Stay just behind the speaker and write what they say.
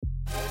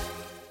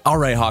All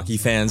right, hockey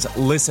fans,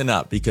 listen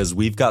up because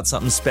we've got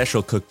something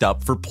special cooked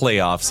up for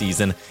playoff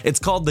season. It's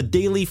called the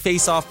Daily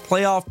Face-Off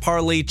Playoff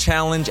Parlay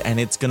Challenge, and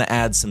it's going to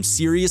add some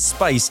serious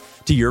spice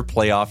to your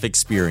playoff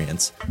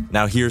experience.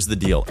 Now, here's the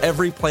deal.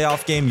 Every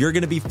playoff game, you're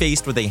going to be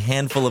faced with a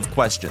handful of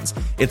questions.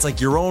 It's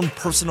like your own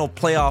personal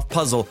playoff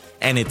puzzle,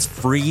 and it's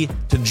free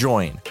to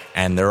join.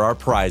 And there are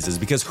prizes,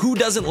 because who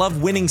doesn't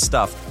love winning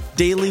stuff?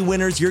 Daily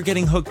winners, you're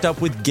getting hooked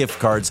up with gift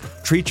cards.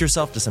 Treat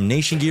yourself to some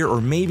Nation gear or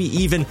maybe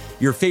even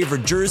your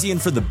favorite jersey.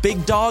 And for the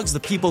big dogs, the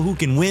people who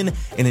can win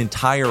an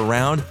entire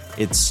round,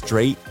 it's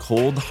straight,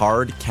 cold,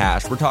 hard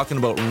cash. We're talking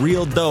about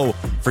real dough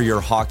for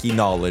your hockey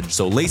knowledge.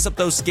 So lace up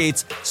those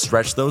skates,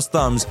 stretch those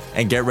thumbs,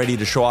 and get ready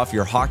to show off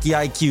your hockey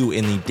IQ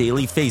in the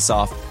Daily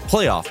Face-Off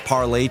Playoff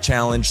Parlay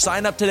Challenge.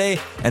 Sign up today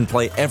and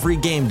play every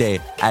game day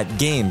at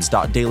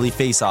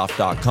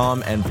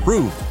games.dailyfaceoff.com and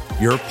prove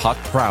your puck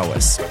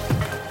prowess.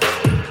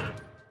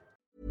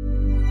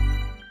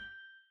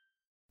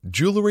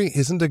 Jewelry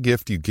isn't a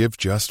gift you give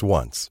just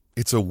once.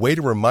 It's a way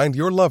to remind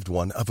your loved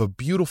one of a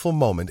beautiful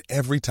moment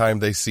every time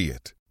they see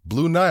it.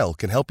 Blue Nile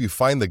can help you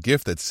find the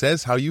gift that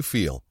says how you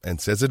feel and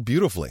says it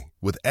beautifully,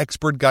 with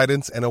expert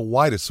guidance and a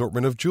wide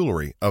assortment of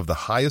jewelry of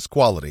the highest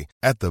quality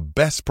at the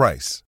best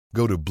price.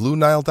 Go to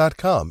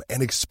BlueNile.com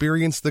and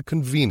experience the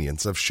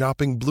convenience of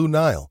shopping Blue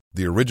Nile,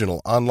 the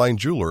original online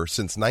jeweler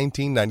since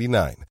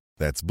 1999.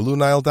 That's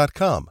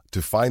BlueNile.com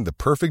to find the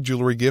perfect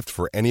jewelry gift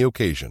for any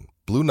occasion.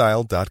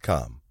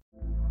 BlueNile.com.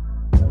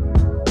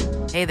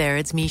 Hey there,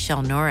 it's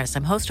Michelle Norris.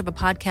 I'm host of a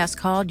podcast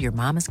called Your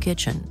Mama's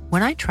Kitchen.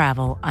 When I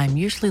travel, I'm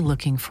usually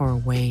looking for a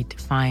way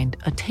to find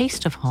a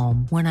taste of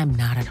home when I'm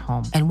not at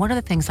home. And one of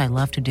the things I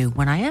love to do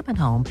when I am at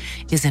home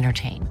is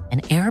entertain.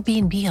 And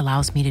Airbnb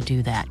allows me to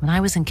do that. When I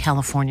was in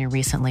California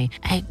recently,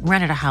 I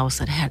rented a house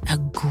that had a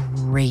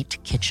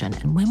great kitchen.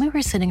 And when we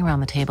were sitting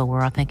around the table, we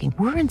were all thinking,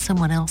 we're in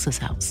someone else's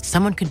house.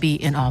 Someone could be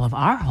in all of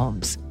our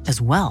homes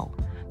as well.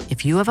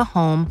 If you have a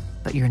home,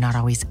 but you're not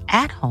always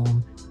at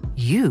home,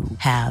 you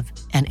have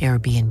an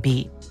Airbnb.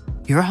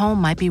 Your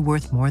home might be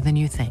worth more than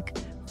you think.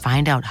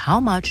 Find out how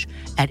much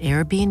at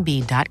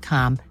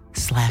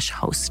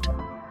airbnb.com/host.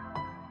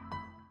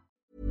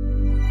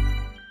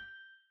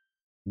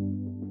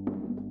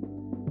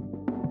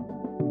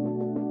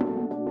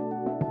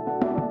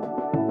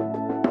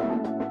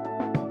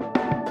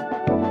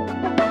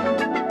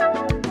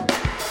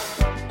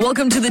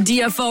 Welcome to the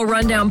DFO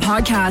Rundown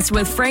Podcast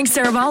with Frank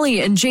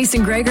Saravalli and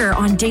Jason Greger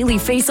on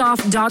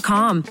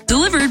dailyfaceoff.com.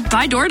 Delivered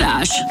by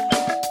DoorDash.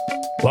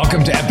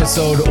 Welcome to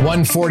episode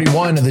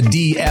 141 of the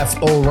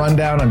DFO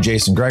Rundown. I'm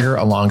Jason Greger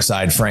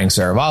alongside Frank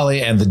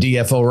Saravalli, and the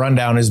DFO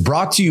Rundown is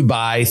brought to you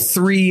by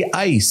 3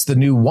 Ice, the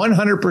new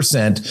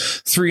 100%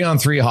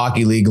 3-on-3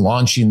 hockey league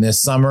launching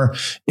this summer.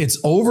 It's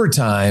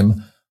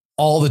overtime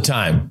all the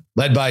time.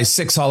 Led by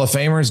 6 Hall of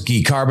Famers,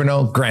 Guy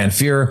Carbonneau, Grant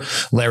Fuhr,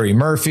 Larry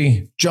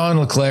Murphy, John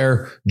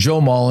LeClaire,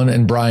 Joe Mullen,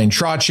 and Brian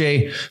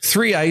Trottier.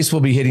 3 Ice will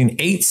be hitting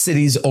 8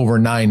 cities over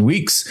 9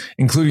 weeks,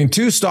 including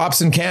 2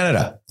 stops in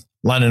Canada.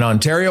 London,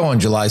 Ontario on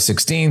July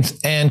 16th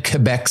and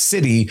Quebec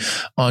City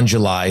on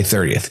July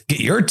 30th. Get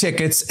your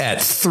tickets at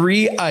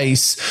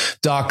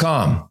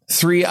 3ice.com.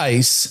 3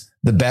 Ice,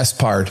 the best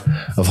part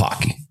of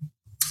hockey.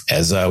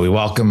 As we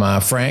welcome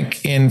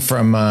Frank in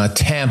from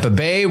Tampa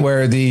Bay,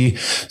 where the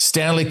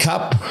Stanley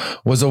Cup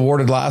was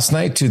awarded last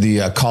night to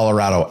the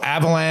Colorado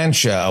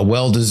Avalanche, a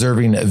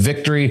well-deserving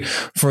victory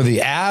for the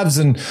Avs.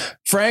 And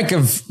Frank,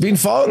 I've been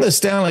following the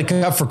Stanley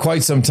Cup for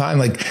quite some time.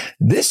 Like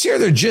this year,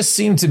 there just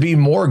seemed to be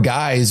more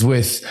guys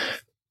with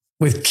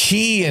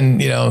key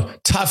and,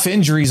 tough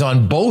injuries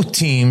on both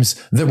teams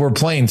that were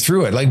playing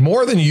through it, like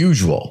more than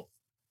usual.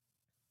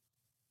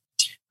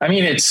 I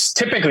mean, it's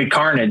typically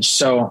carnage,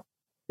 so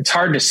it's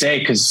hard to say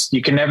because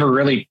you can never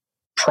really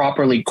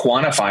properly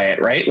quantify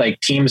it, right? Like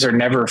teams are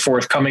never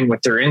forthcoming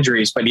with their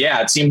injuries. But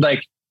yeah, it seemed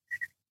like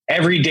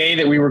every day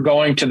that we were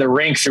going to the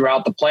rink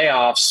throughout the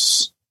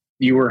playoffs,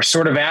 you were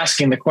sort of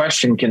asking the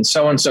question, can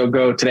so-and-so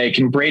go today?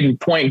 Can Braden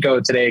Point go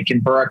today? Can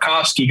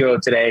Burakovsky go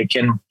today?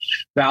 Can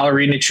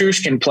Valeri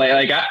Nichushkin play?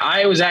 Like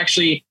I was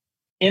actually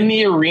in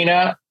the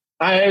arena.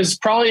 I was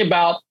probably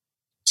about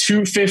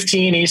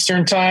 2:15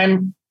 Eastern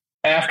time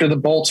after the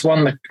Bolts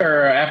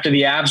after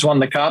the Avs won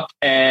the cup,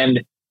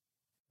 and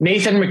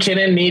Nathan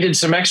McKinnon needed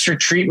some extra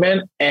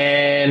treatment,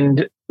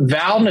 and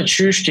Val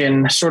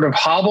Nichushkin sort of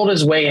hobbled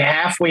his way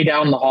halfway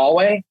down the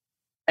hallway.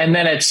 And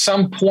then at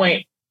some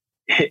point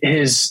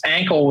his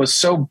ankle was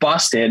so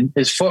busted,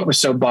 his foot was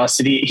so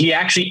busted. He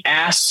actually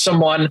asked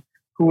someone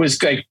who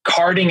was like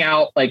carting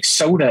out like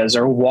sodas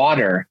or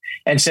water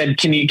and said,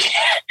 can you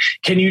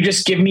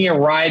just give me a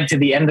ride to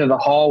the end of the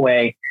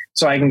hallway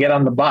so I can get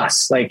on the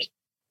bus? Like,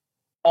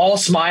 all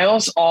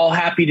smiles, all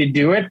happy to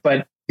do it,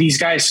 but these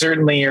guys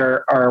certainly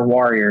are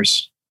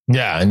warriors.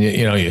 Yeah, and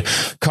you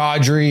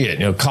Kadri,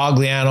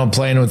 Cogliano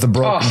playing with a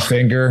broken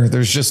finger.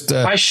 There's just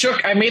I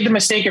made the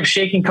mistake of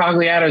shaking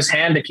Cogliano's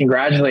hand to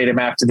congratulate him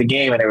after the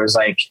game, and it was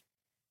like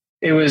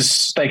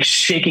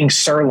shaking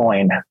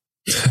sirloin.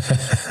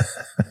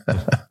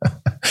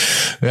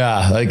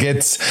 Yeah, like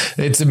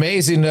it's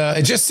amazing.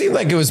 It just seemed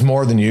like it was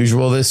more than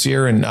usual this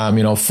year,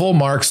 and full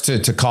marks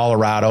to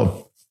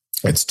Colorado.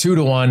 It's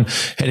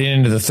 2-1 heading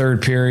into the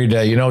third period.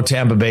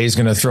 Tampa Bay is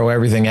going to throw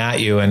everything at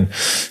you, and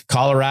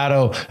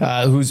Colorado,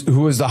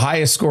 who is the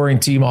highest scoring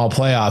team all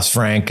playoffs,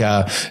 Frank.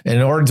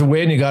 In order to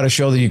win, you got to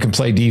show that you can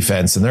play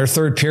defense, and their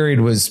third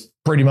period was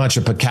pretty much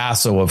a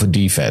Picasso of a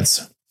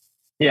defense.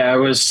 Yeah, it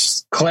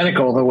was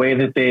clinical the way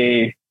that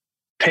they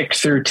picked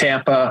through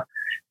Tampa.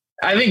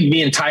 I think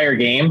the entire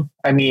game.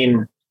 I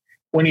mean,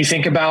 when you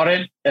think about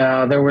it,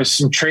 there was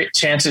some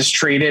chances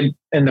traded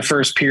in the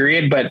first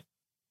period, but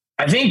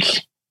I think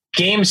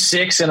Game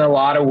 6 in a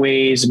lot of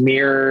ways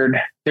mirrored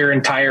their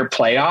entire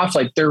playoff.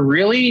 Like, there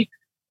really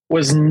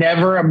was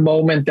never a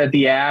moment that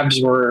the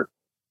Avs were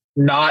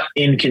not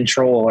in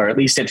control, or at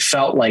least it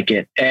felt like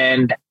it.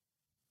 And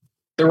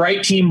the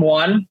right team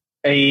won.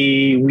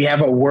 We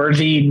have a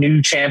worthy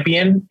new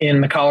champion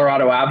in the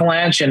Colorado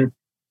Avalanche. And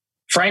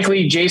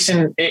frankly,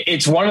 Jason,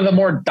 it's one of the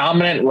more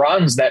dominant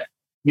runs that,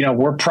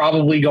 we're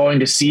probably going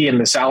to see in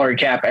the salary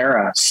cap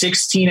era.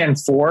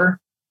 16-4.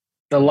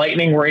 The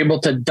Lightning were able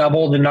to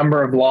double the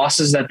number of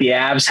losses that the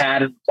Avs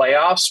had in the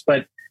playoffs,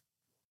 but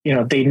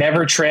they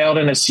never trailed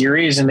in a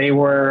series, and they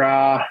were,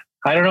 I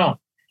don't know.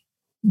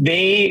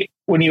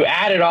 When you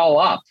add it all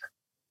up,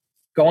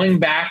 going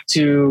back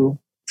to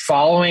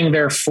following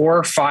their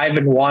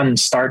 4-5-1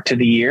 start to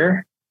the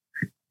year,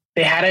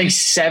 they had a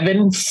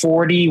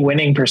 .740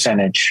 winning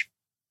percentage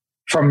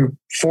from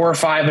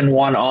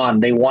 4-5-1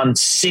 on. They won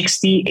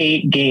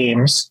 68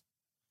 games,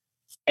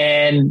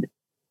 and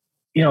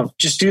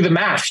just do the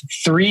math.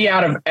 3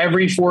 out of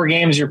every 4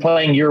 games you're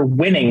playing, you're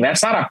winning.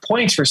 That's not a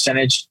points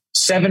percentage.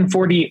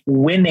 .740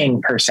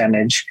 winning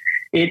percentage.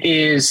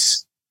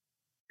 It's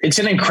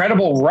an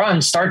incredible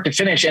run, start to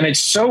finish. And it's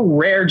so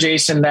rare,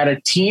 Jason, that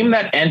a team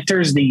that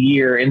enters the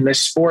year in this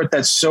sport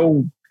that's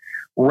so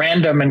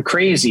random and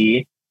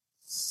crazy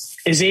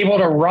is able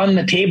to run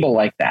the table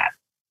like that.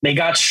 They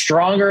got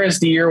stronger as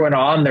the year went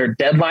on. Their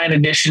deadline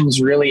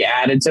additions really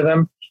added to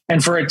them.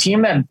 And for a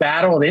team that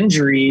battled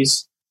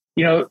injuries,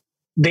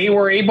 they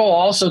were able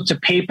also to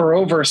paper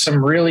over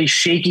some really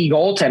shaky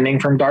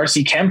goaltending from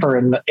Darcy Kemper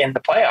in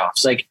the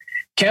playoffs. Like,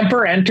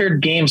 Kemper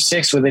entered Game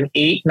 6 with an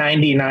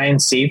 .899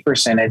 save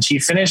percentage. He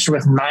finished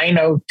with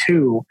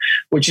 .902,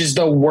 which is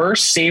the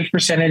worst save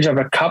percentage of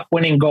a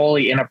cup-winning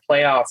goalie in a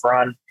playoff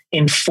run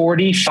in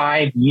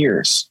 45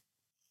 years.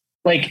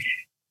 Like,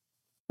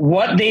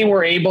 what they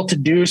were able to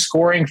do,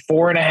 scoring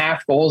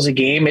 4.5 goals a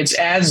game, it's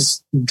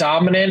as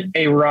dominant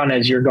a run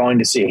as you're going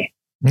to see.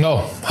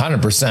 No,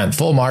 100%.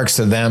 Full marks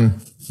to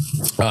them.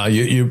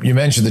 You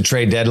mentioned the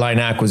trade deadline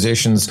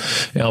acquisitions.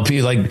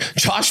 Like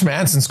Josh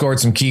Manson scored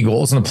some key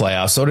goals in the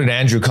playoffs. So did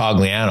Andrew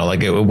Cogliano.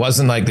 Like, it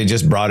wasn't like they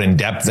just brought in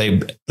depth.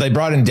 They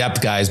brought in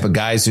depth guys, but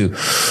guys who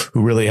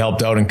really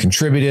helped out and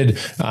contributed.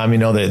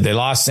 They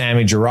lost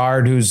Sammy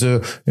Girard, who's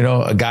a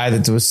guy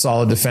that was a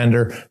solid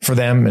defender for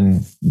them,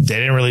 and they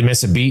didn't really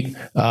miss a beat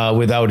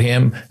without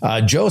him.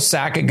 Joe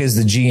Sakic is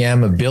the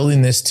GM of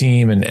building this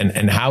team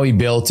and how he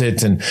built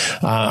it. And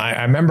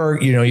I remember,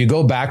 you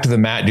go back to the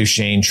Matt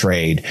Duchene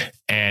trade.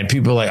 And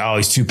people are like, oh,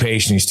 he's too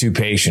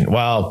patient.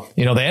 Well,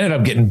 they ended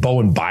up getting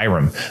Bowen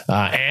Byram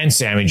and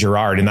Sammy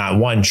Girard in that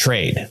one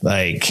trade.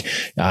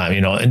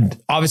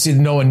 And obviously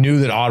no one knew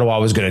that Ottawa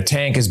was going to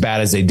tank as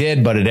bad as they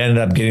did, but it ended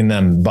up getting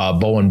them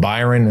Bowen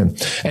Byron.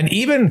 And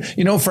even,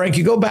 Frank,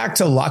 you go back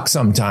to luck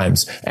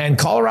sometimes, and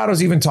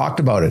Colorado's even talked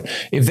about it.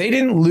 If they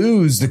didn't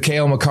lose the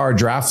Cale Makar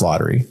draft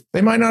lottery,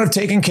 they might not have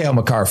taken Cale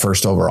Makar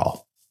first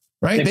overall.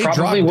 Right. They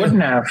probably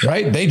wouldn't have.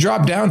 Right. They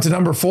dropped down to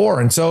number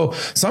 4. And so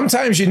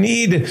sometimes you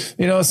need,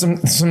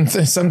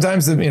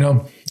 sometimes,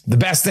 the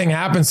best thing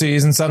happens to you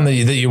isn't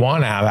something that you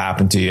want to have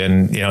happen to you.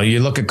 And,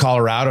 you look at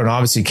Colorado, and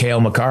obviously Cale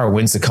Makar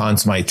wins the Conn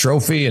Smythe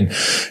Trophy. And,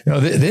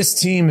 this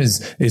team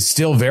is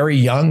still very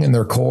young in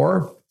their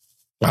core.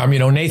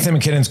 Nathan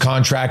McKinnon's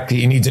contract,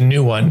 he needs a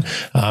new one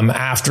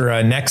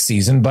after next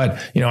season. But,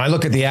 I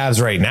look at the Avs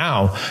right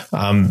now,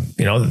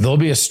 they'll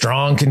be a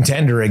strong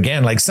contender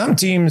again. Like, some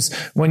teams,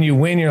 when you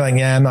win, you're like,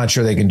 yeah, I'm not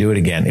sure they can do it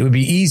again. It would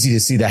be easy to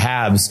see the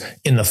Habs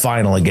in the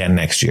final again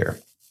next year.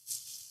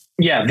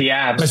 Yeah, the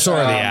Avs. But so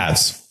are the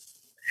Avs.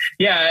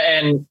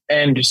 Yeah,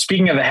 and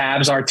speaking of the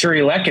Habs,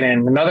 Arturi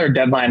Lehkonen, another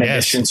deadline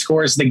addition,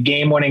 scores the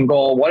game-winning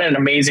goal. What an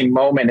amazing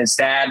moment. His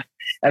dad,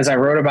 as I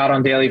wrote about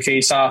on Daily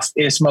Faceoff,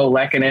 Ismo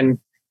Lehkonen,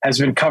 has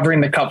been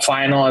covering the Cup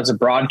final as a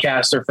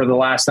broadcaster for the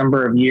last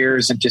number of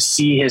years, and to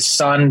see his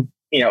son,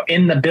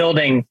 in the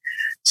building,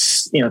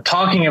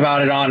 talking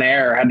about it on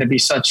air had to be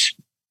such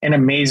an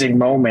amazing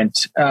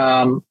moment.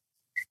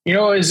 It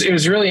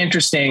was really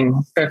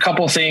interesting. A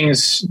couple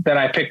things that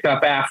I picked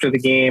up after the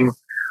game.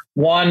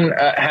 One,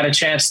 had a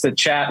chance to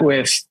chat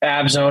with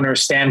Avs owner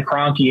Stan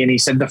Kroenke, and he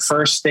said the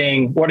first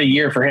thing, what a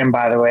year for him,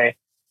 by the way,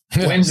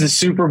 wins the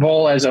Super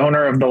Bowl as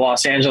owner of the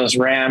Los Angeles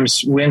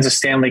Rams, wins a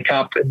Stanley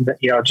Cup,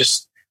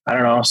 just,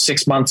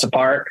 6 months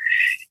apart.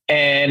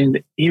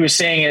 And he was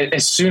saying,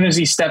 as soon as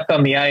he stepped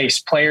on the ice,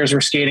 players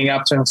were skating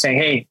up to him saying,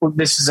 hey,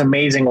 this is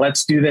amazing.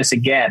 Let's do this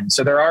again.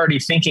 So they're already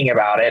thinking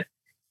about it.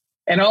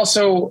 And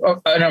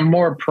also in a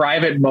more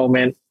private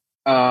moment,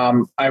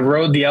 I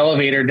rode the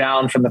elevator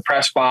down from the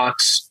press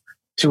box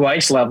to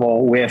ice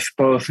level with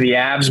both the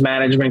Avs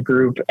management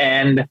group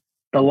and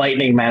the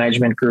Lightning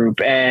management group.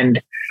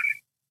 And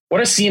what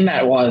a scene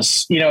that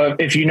was. You know,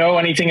 if you know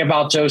anything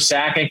about Joe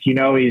Sakic, you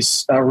know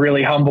he's a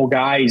really humble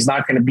guy. He's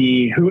not going to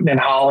be hooting and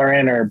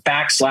hollering or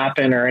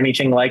backslapping or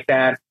anything like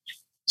that.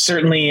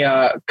 Certainly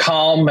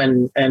calm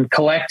and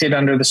collected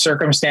under the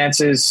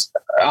circumstances,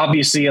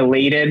 obviously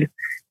elated.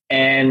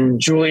 And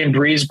Julien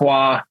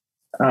Brisebois,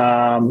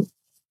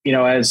 you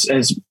know,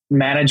 as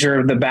manager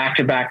of the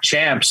back-to-back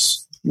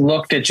champs,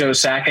 looked at Joe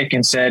Sakic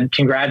and said,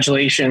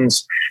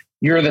 "Congratulations,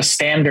 you're the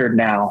standard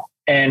now."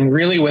 And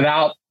really,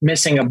 without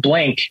missing a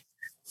blink,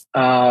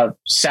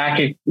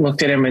 Sakic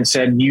looked at him and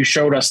said, "You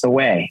showed us the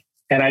way."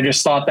 And I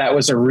just thought that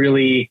was a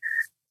really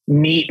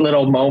neat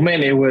little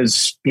moment. It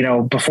was, you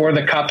know, before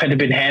the cup had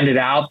been handed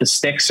out, the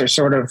sticks are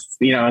sort of,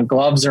 you know, and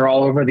gloves are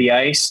all over the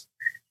ice.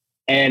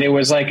 And it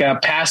was like a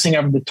passing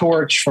of the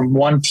torch from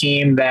one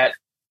team that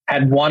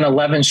had won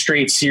 11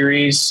 straight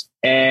series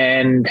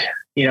and,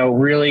 you know,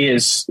 really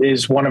is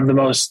one of the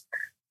most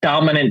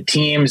dominant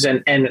teams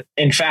and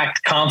in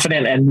fact,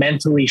 confident and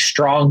mentally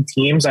strong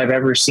teams I've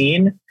ever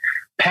seen,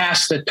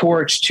 pass the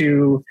torch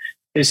to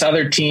this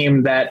other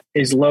team that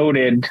is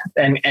loaded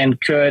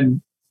and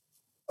could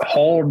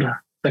hold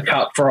the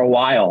cup for a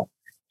while,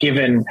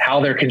 given how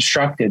they're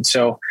constructed.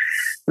 So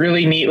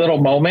really neat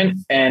little moment,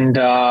 and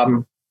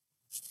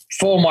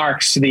full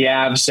marks to the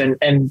Avs,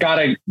 and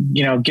gotta,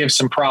 you know, give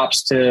some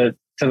props to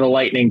the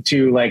Lightning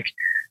too. Like,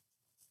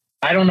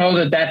 I don't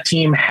know that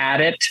team had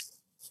it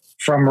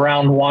from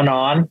round one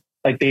on.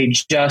 Like they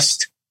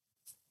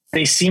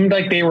seemed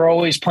like they were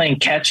always playing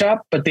catch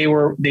up, but they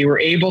were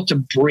able to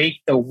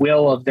break the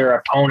will of their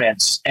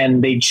opponents.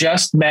 And they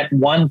just met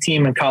one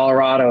team in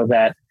Colorado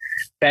that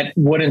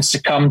wouldn't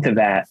succumb to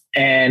that.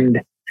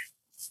 And,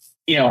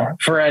 you know,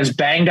 for as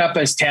banged up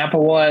as Tampa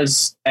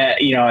was,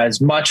 you know,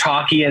 as much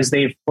hockey as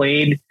they've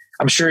played,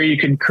 I'm sure you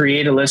could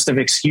create a list of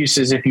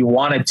excuses if you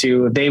wanted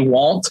to. They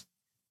won't.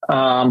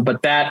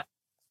 But this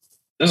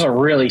is a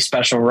really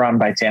special run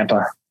by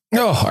Tampa.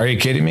 Oh, are you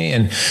kidding me?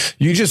 And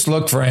you just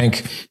look,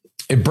 Frank,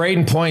 if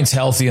Braden Point's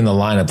healthy in the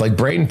lineup, like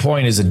Braden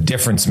Point is a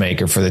difference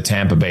maker for the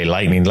Tampa Bay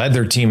Lightning, led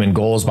their team in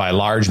goals by a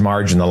large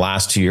margin the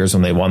last 2 years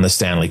when they won the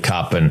Stanley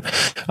Cup. And,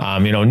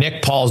 you know,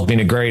 Nick Paul's been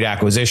a great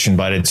acquisition,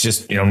 but it's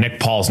just, you know, Nick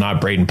Paul's not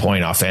Braden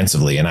Point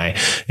offensively. And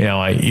you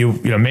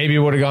know, maybe it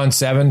would have gone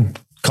 7.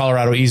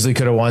 Colorado easily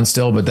could have won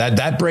still, but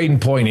that Braden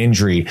Point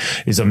injury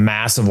is a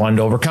massive one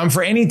to overcome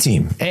for any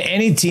team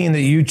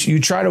that you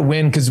try to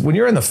win. Because when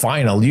you're in the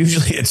final,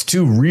 usually it's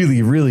two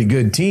really, really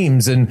good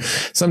teams. And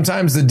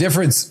sometimes the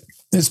difference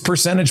is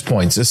percentage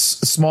points, a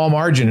small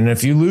margin. And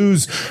if you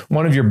lose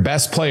one of your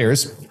best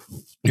players,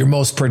 your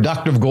most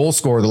productive goal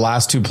scorer the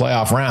last two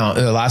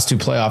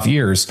playoff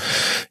years,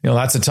 you know,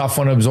 that's a tough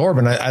one to absorb.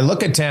 And I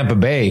look at Tampa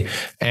Bay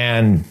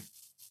and,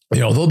 you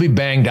know, they'll be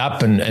banged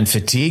up and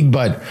fatigued,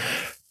 but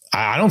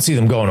I don't see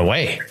them going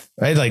away,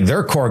 right? Like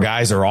their core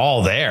guys are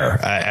all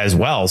there as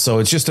well. So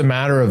it's just a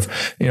matter of,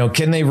 you know,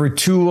 can they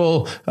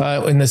retool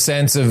in the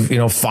sense of, you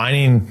know,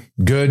 finding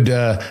good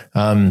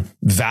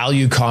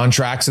value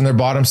contracts in their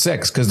bottom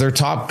 6, because their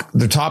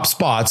top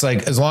spots,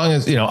 like as long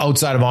as, you know,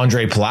 outside of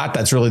Andre Palat,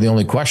 that's really the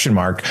only question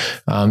mark.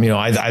 You know,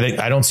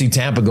 I don't see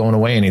Tampa going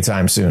away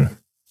anytime soon.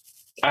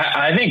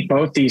 I think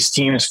both these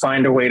teams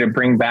find a way to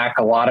bring back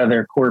a lot of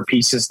their core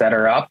pieces that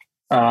are up.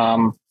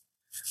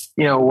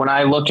 You know, when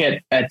I look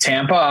at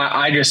Tampa,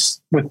 I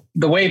just, with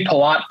the way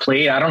Palat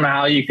played, I don't know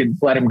how you could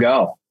let him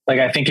go. Like,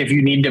 I think if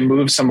you need to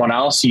move someone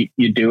else, you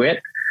do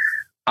it.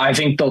 I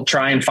think they'll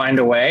try and find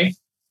a way.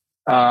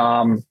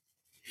 You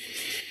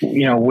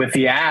know, with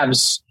the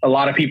Avs, a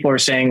lot of people are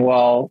saying,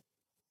 well,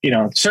 you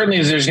know,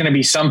 certainly there's going to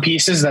be some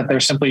pieces that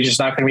they're simply just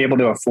not going to be able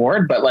to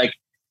afford. But like,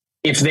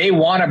 if they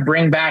want to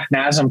bring back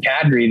Nazem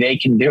Kadri, they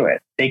can do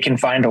it. They can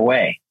find a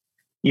way.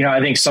 You know, I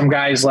think some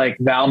guys like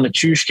Val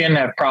Nichushkin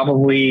have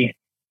probably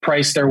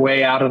priced their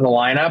way out of the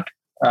lineup.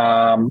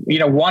 You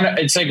know,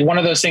 it's like one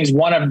of those things,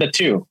 one of the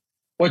two.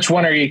 Which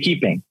one are you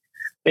keeping?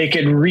 They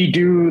could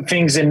redo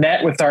things in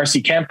net with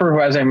Darcy Kemper, who,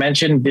 as I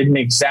mentioned, didn't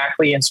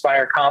exactly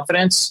inspire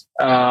confidence,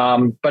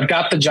 but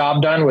got the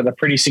job done with a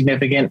pretty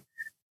significant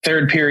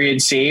third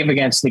period save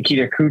against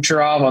Nikita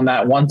Kucherov on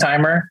that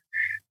one-timer.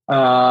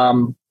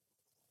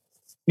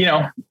 You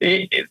know,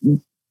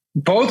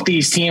 both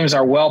these teams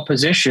are well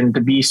positioned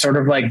to be sort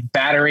of like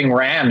battering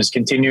rams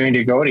continuing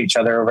to go at each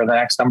other over the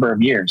next number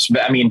of years.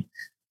 But I mean,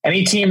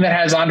 any team that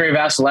has Andrei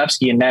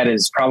Vasilevsky in net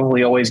is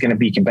probably always going to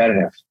be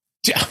competitive.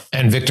 Yeah.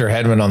 And Victor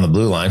Hedman on the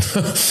blue line.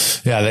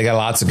 Yeah. They got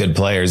lots of good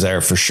players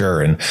there for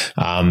sure. And,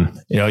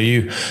 you know,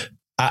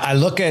 I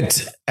look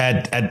at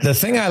the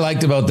thing I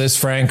liked about this,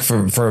 Frank,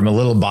 from a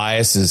little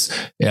bias is,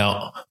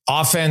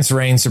 offense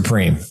reigns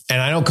supreme.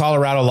 And I know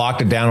Colorado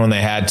locked it down when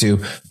they had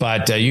to,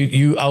 but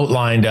you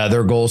outlined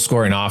their goal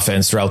scoring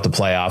offense throughout the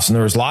playoffs. And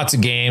there was lots of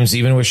games,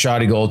 even with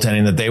shoddy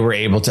goaltending, that they were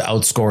able to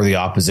outscore the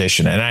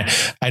opposition. And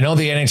I know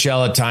the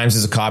NHL at times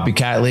is a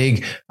copycat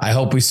league. I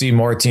hope we see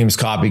more teams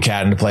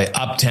copycat and to play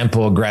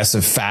up-tempo,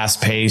 aggressive,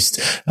 fast-paced,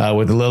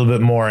 with a little bit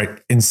more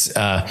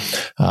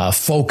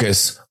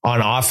focus on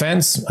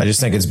offense. I just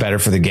think it's better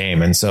for the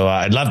game. And so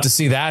I'd love to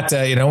see that.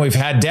 We've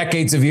had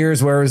decades of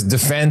years where it was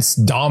defense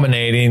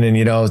dominating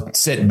and,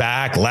 sit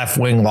back, left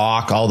wing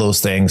lock, all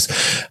those things.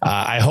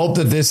 I hope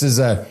that this is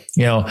an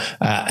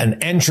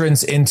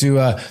entrance into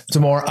to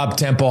more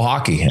up-tempo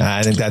hockey.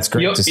 I think that's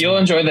great to see. You'll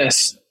enjoy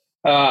this.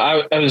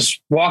 I was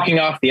walking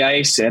off the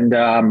ice and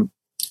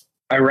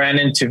I ran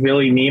into Ville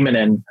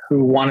Nieminen,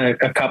 who won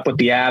a cup with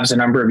the Avs a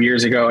number of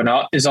years ago and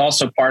is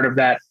also part of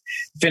that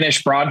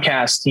Finnish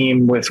broadcast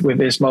team with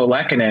Ismo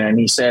Lehkonen. And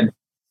he said,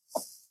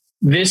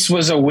 this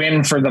was a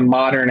win for the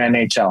modern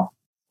NHL.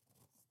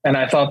 And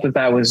I thought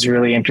that was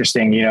really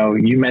interesting.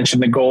 You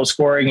mentioned the goal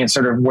scoring and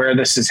sort of where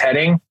this is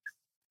heading.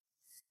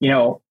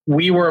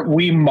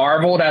 We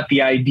marveled at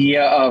the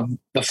idea of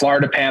the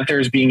Florida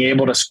Panthers being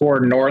able to score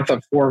north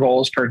of 4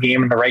 goals per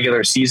game in the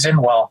regular season.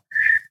 Well,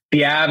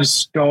 the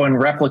Avs go and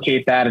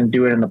replicate that and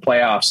do it in the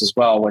playoffs as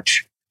well,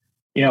 which,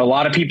 a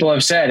lot of people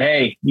have said,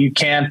 hey, you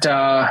can't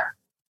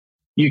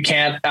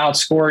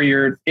outscore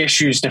your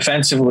issues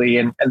defensively.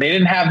 And they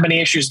didn't have many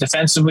issues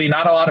defensively,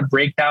 not a lot of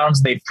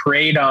breakdowns. They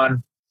preyed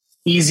on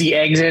easy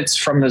exits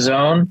from the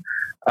zone.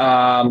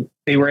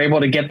 They were able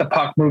to get the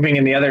puck moving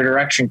in the other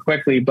direction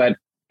quickly, but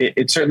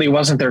it certainly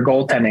wasn't their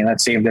goaltending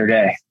that saved their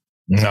day.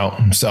 No.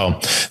 So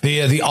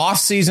the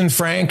offseason,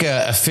 Frank,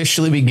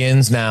 officially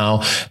begins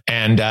now,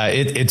 and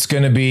it's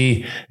going to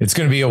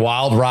be a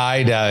wild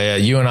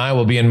ride. You and I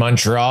will be in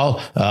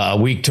Montreal a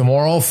week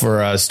tomorrow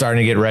for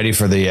starting to get ready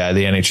for the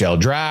NHL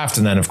draft,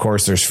 and then of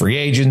course there's free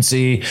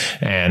agency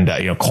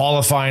and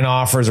qualifying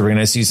offers. We're going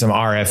to see some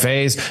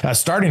RFAs.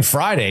 Starting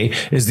Friday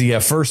is the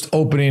first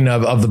opening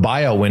of the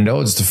buyout window.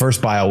 It's the first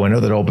buyout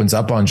window that opens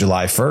up on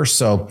July 1st.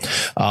 So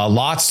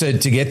lots to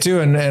get to,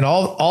 and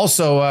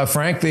also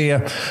Frank,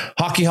 the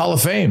Hockey Hall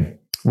of Fame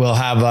will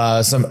have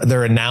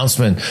their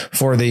announcement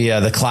for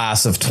the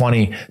class of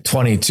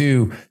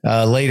 2022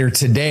 later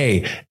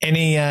today.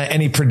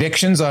 Any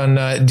predictions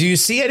on? Do you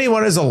see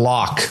anyone as a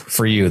lock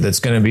for you that's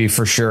going to be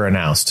for sure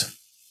announced?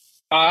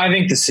 I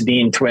think the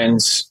Sedin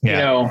twins.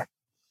 Yeah.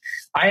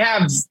 I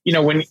have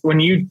when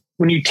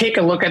you take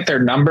a look at their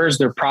numbers,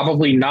 they're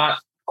probably not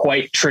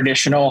quite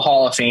traditional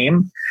Hall of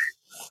Fame.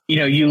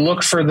 You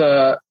look for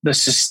the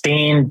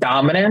sustained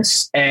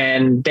dominance,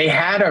 and they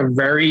had a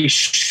very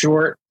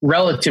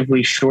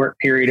relatively short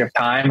period of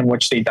time in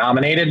which they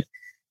dominated.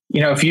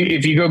 If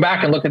you go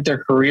back and look at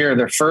their career,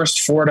 their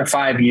first 4 to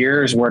 5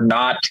 years were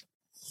not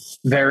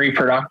very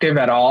productive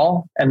at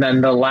all. And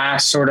then the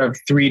last sort of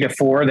 3 to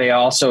 4, they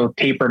also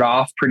tapered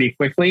off pretty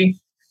quickly.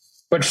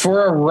 But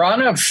for a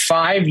run of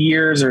 5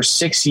 years or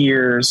 6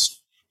 years,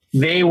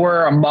 they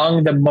were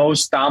among the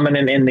most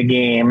dominant in the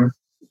game.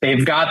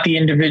 They've got the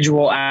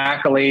individual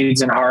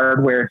accolades and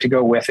hardware to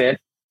go with it.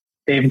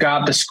 They've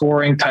got the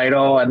scoring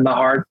title and the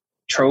Hart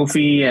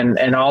Trophy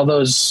and all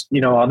those,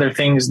 other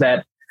things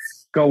that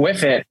go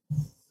with it.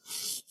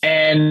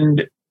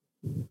 And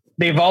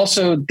they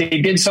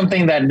did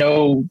something that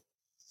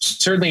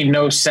certainly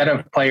no set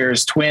of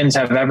players, Twins,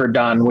 have ever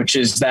done, which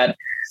is that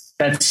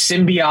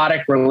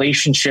symbiotic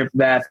relationship,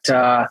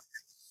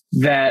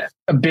 that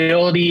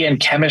ability and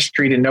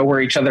chemistry to know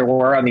where each other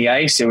were on the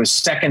ice. It was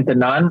second to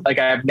none. Like,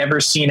 I've never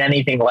seen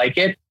anything like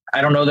it.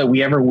 I don't know that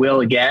we ever will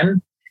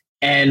again.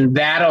 And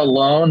that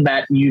alone,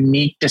 that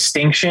unique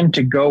distinction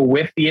to go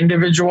with the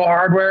individual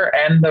hardware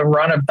and the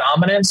run of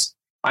dominance,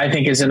 I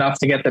think is enough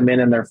to get them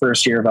in their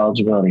first year of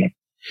eligibility.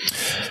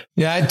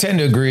 Yeah, I tend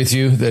to agree with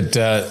you that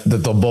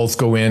they'll both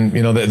go in.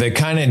 They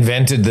kind of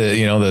invented the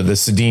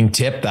Sedin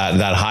tip,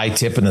 that high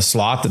tip in the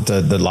slot that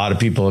a lot of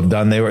people have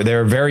done. They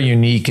were very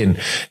unique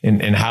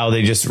in how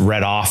they just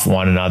read off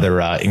one another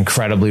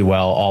incredibly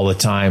well all the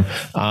time.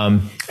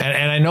 And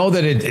I know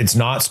that it's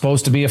not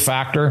supposed to be a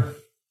factor,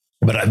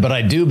 but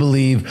I do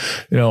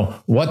believe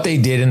what they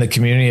did in the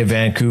community of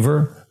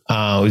Vancouver.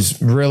 It was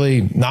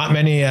really not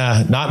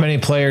many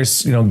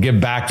players,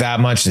 give back that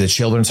much to the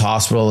Children's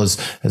Hospital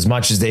as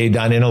much as they've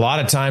done. And a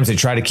lot of times they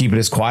try to keep it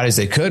as quiet as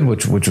they could,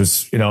 which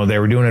was, they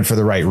were doing it for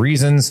the right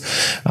reasons.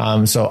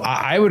 So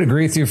I would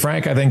agree with you,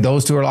 Frank. I think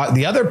those two are a lot.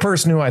 The other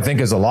person who I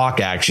think is a lock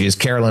actually is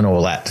Caroline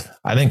Ouellette.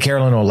 I think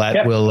Caroline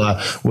Ouellette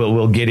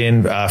will get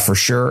in for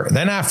sure.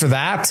 Then after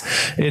that,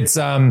 it's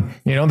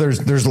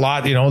there's a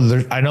lot.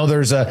 I know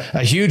there's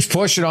a huge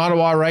push in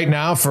Ottawa right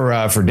now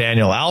for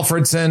Daniel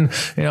Alfredson.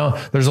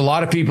 There's a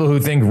lot of people who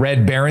think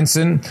Red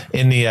Berenson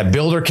in the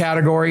builder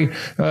category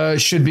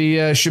should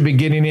be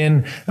getting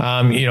in.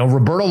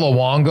 Roberto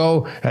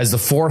Luongo has the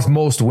 4th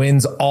most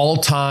wins all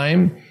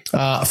time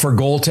for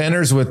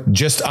goaltenders with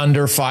just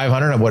under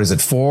 500. What is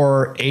it?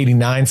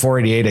 489,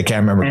 488. I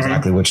can't remember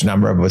exactly which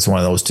number, but it's one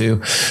of those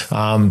two.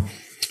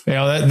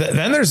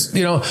 Then there's,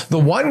 the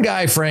one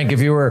guy, Frank,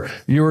 if you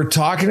were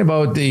talking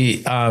about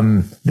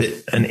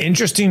an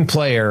interesting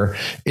player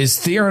is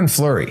Theoren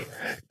Fleury,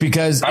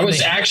 because I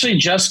was actually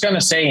just going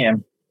to say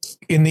him.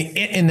 In the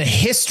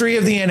history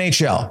of the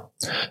NHL,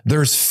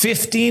 there's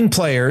 15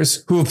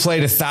 players who have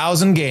played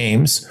 1,000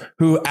 games,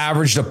 who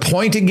averaged a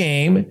point a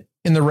game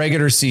in the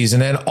regular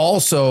season, and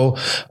also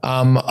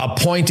a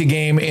point a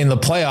game in the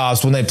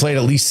playoffs when they played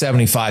at least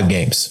 75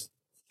 games.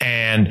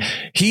 And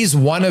he's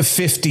one of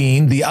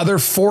 15. The other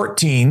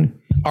 14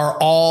 are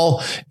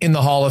all in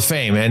the Hall of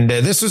Fame. And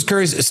this was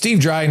curious. Steve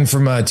Dryden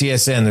from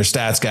TSN, their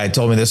stats guy,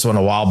 told me this one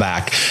a while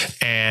back.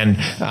 And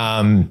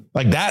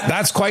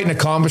that's quite an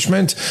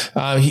accomplishment.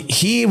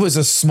 He was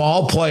a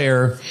small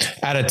player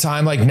at a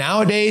time. Like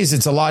nowadays,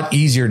 it's a lot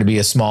easier to be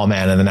a small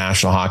man in the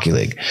National Hockey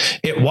League.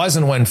 It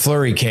wasn't when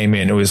Fleury came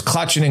in. It was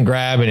clutching and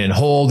grabbing and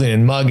holding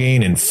and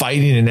mugging and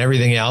fighting and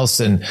everything else.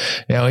 And,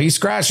 he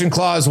scratched and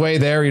clawed his way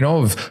there.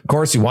 Of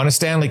course, he won a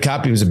Stanley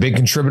Cup. He was a big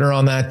contributor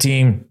on that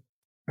team.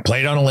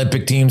 Played on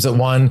Olympic teams that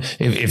won,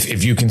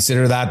 if you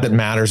consider that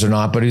matters or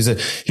not. But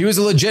he was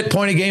a legit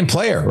point of game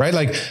player, right?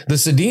 Like the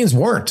Sedins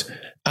weren't.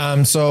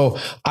 So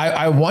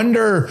I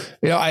wonder,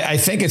 I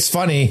think it's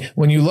funny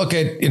when you look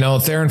at,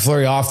 Theoren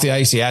Fleury off the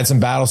ice. He had some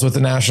battles with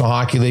the National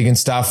Hockey League and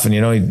stuff. And,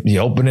 he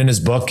opened in his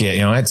book,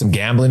 had some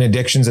gambling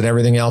addictions and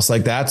everything else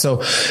like that.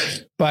 So,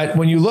 but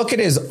when you look at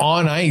his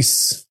on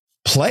ice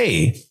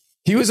play,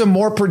 he was a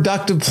more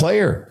productive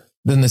player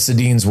than the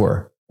Sedins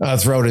were.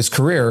 Throughout his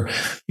career,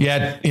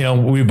 yet,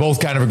 we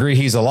both kind of agree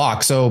he's a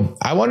lock. So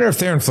I wonder if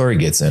Theoren Fleury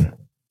gets in.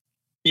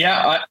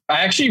 Yeah,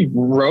 I actually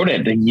wrote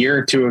it a year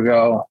or two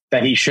ago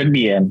that he should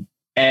be in.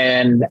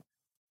 And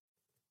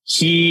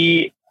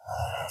I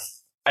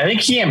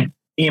think he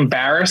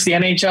embarrassed the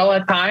NHL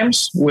at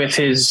times with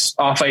his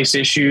off-ice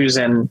issues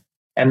and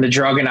the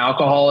drug and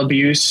alcohol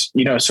abuse,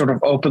 sort of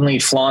openly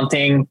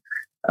flaunting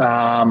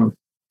the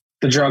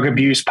drug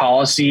abuse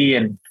policy.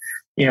 And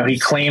he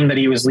claimed that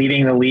he was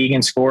leading the league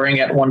in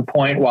scoring at one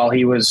point while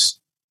he was,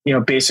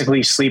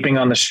 basically sleeping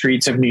on the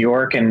streets of New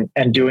York and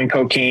doing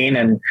cocaine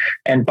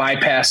and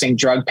bypassing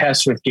drug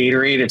tests with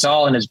Gatorade. It's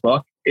all in his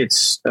book.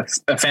 It's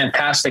a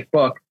fantastic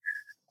book.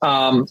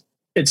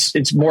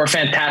 It's more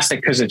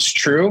fantastic because it's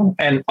true,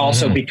 and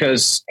also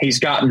because he's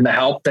gotten the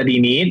help that he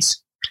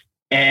needs.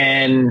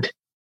 And,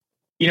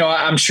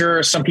 I'm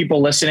sure some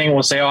people listening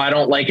will say, oh, I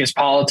don't like his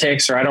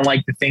politics, or I don't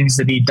like the things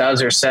that he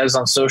does or says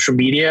on social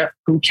media.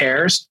 Who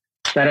cares?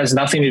 That has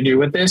nothing to do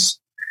with this.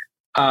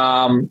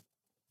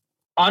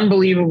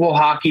 Unbelievable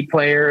hockey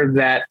player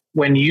that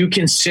when you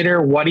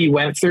consider what he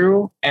went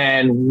through,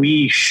 and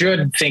we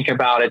should think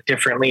about it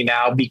differently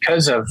now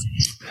because of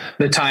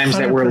the times 100%.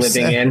 That we're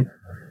living in,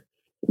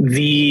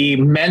 the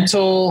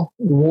mental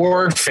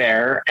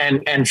warfare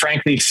and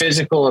frankly,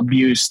 physical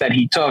abuse that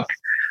he took,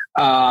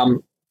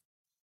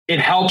 it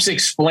helps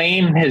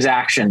explain his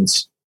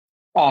actions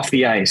off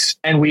the ice,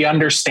 and we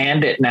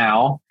understand it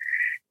now.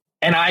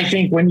 And I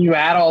think when you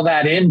add all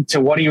that into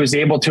what he was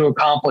able to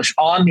accomplish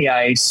on the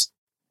ice,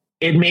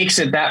 it makes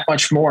it that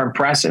much more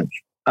impressive.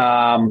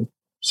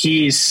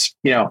 He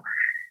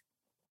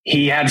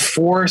had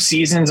 4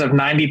 seasons of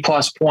 90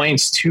 plus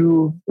points,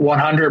 2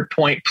 100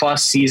 point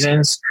plus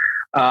seasons,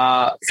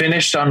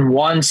 finished on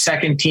 1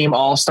 second team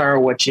All-Star,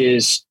 which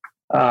is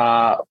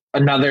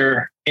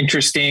another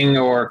interesting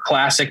or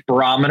classic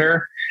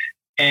barometer,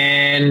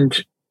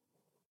 and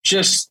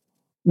just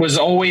was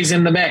always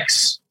in the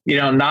mix.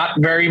 Not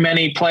very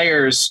many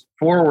players,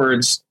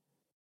 forwards,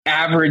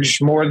 average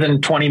more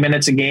than 20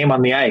 minutes a game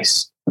on the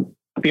ice.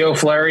 Theo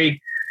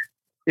Fleury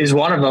is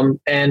one of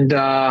them. And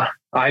I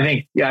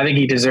think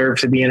he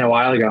deserved to be in a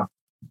while ago.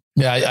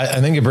 Yeah, I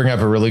think you bring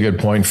up a really good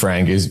point,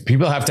 Frank, is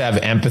people have to have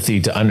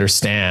empathy to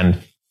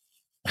understand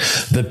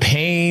the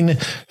pain,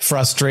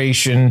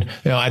 frustration.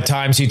 At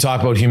times he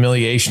talked about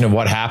humiliation of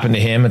what happened to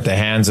him at the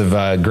hands of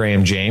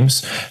Graham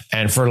James.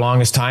 And for the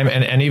longest time,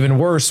 and even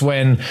worse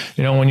when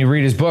you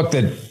read his book,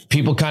 that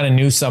people kind of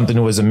knew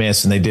something was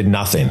amiss and they did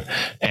nothing.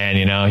 And,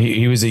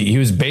 he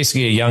was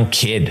basically a young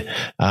kid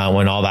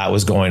when all that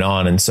was going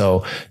on. And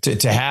so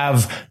to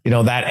have,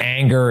 that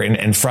anger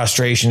and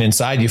frustration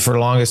inside you for the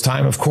longest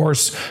time, of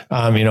course,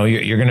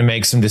 you're going to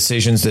make some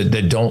decisions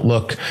that don't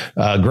look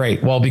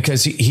great. Well,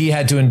 because he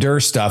had to endure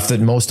stuff that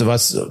most of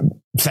us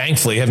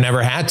thankfully have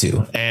never had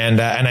to.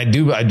 And I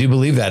do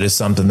believe that is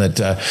something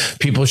that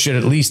people should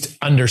at least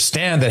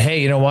understand, that,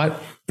 hey, you know what?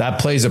 That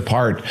plays a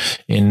part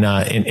in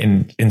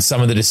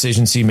some of the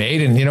decisions he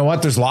made. And you know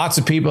what? There's lots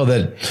of people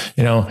that,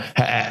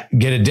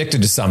 get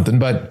addicted to something,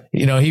 but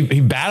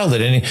he battled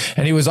it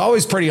and he was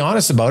always pretty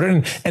honest about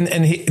it. And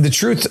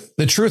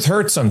the truth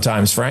hurts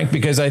sometimes, Frank,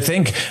 because I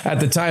think at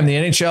the time the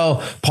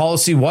NHL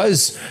policy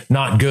was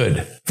not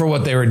good for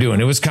what they were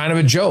doing. It was kind of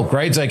a joke,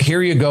 right? It's like,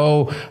 here you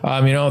go,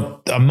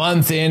 a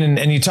month in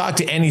and you talk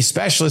to any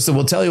specialist that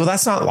will tell you, well,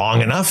 that's not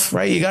long enough,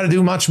 right? You got to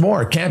do much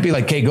more. It can't be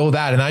like, okay, go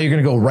that. And now you're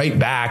going to go right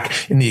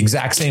back in the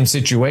exact same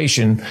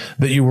situation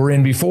that you were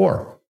in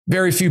before.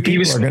 Very few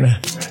people are going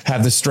to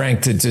have the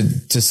strength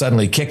to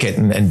suddenly kick it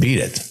and beat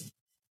it.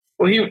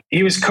 Well,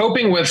 he was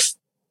coping with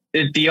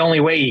it the only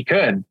way he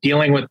could,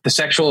 dealing with the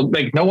sexual,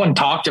 like no one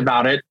talked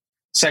about it,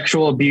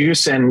 sexual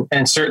abuse, and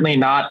certainly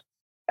not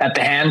at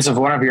the hands of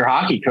one of your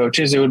hockey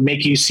coaches. It would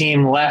make you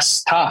seem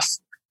less tough.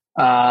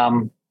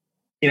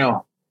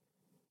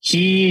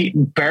 He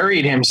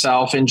buried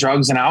himself in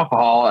drugs and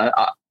alcohol.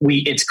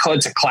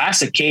 It's a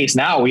classic case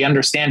now. We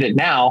understand it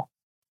now,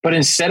 but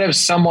instead of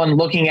someone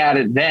looking at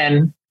it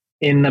then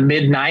in the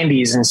mid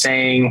 90s and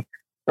saying,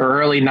 or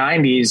early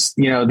 90s,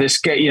 this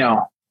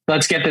guy,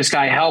 let's get this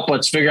guy help.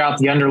 Let's figure out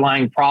the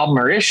underlying problem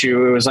or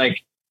issue. It was like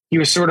he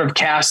was sort of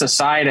cast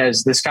aside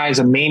as this guy's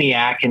a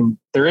maniac and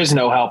there is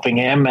no helping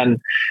him.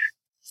 And,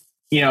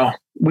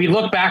 we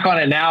look back on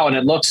it now and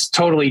it looks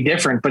totally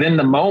different, but in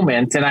the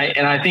moment, and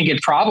I think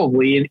it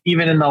probably,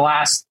 even in the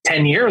last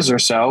 10 years or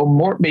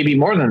so, maybe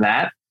more than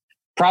that,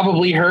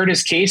 probably hurt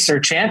his case or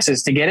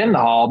chances to get in the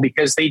Hall,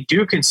 because they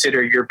do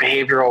consider your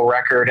behavioral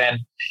record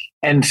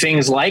and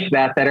things like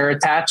that are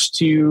attached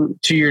to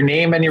your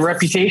name and your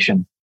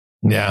reputation.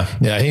 Yeah.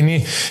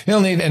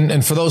 He'll need,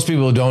 and for those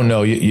people who don't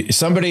know,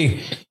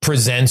 somebody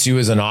presents you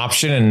as an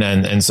option,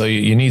 and so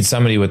you need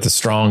somebody with a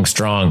strong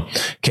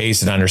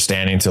case and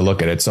understanding to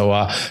look at it. So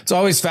it's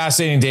always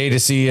fascinating day to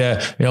see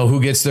who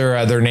gets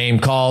their name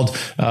called.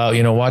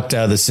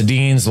 The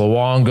Sedins,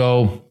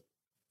 Luongo,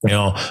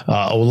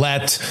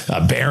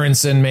 Ouellette,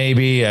 Berenson,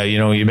 maybe,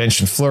 you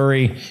mentioned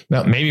Fleury,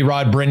 maybe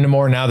Rod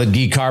Brindamore, now that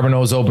Guy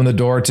Carbonneau's opened the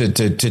door to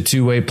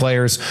two-way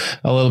players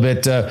a little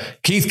bit.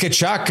 Keith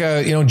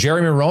Tkachuk,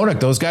 Jeremy Roenick,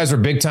 those guys were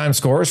big time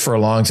scorers for a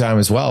long time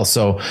as well.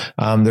 So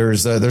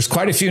there's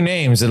quite a few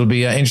names. It'll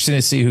be interesting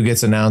to see who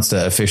gets announced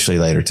officially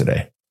later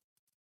today.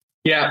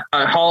 Yeah.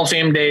 Hall of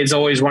Fame Day is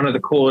always one of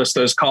the coolest,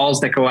 those calls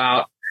that go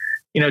out,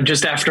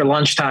 just after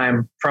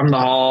lunchtime from the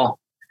Hall,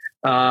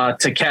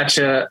 to catch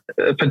a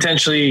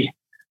potentially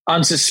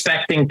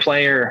unsuspecting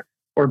player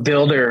or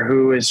builder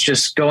who is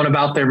just going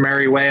about their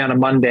merry way on a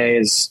Monday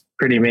is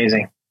pretty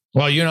amazing.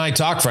 Well, you and I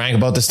talked, Frank,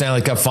 about the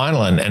Stanley Cup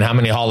final and how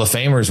many Hall of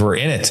Famers were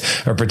in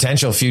it, or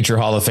potential future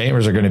Hall of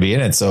Famers are going to be in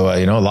it. So,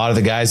 a lot of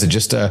the guys that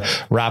just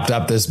wrapped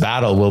up this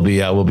battle will be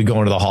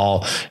going to the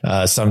Hall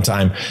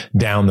sometime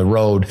down the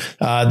road.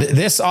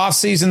 This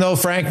offseason, though,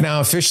 Frank,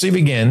 now officially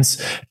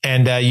begins,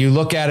 and you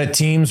look at it,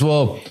 teams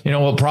will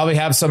probably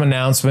have some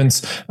announcements.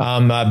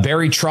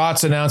 Barry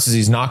Trotz announces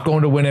he's not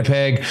going to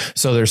Winnipeg,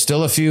 so there's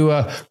still a few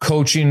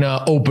coaching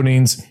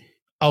openings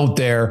out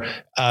there.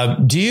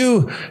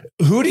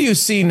 Who do you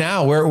see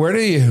now? Where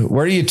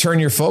do you turn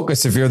your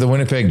focus if you're the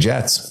Winnipeg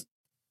Jets?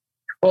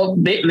 Well,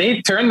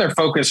 they've turned their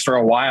focus for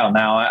a while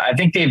now. I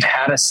think they've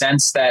had a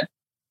sense that,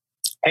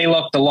 hey,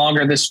 look, the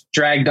longer this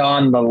dragged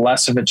on, the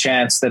less of a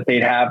chance that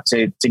they'd have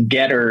to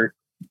get or,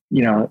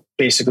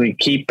 basically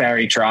keep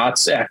Barry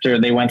Trotz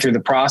after they went through the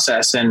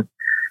process. And,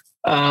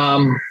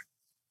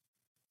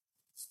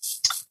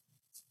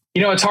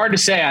 it's hard to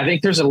say. I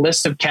think there's a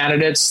list of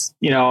candidates.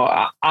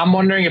 I'm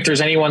wondering if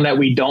there's anyone that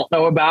we don't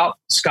know about.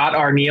 Scott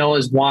Arniel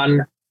is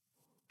one.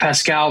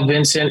 Pascal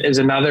Vincent is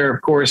another,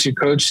 of course, who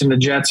coached in the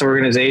Jets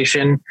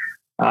organization.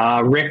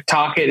 Rick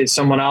Tocchet is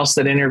someone else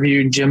that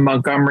interviewed. Jim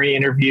Montgomery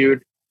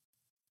interviewed.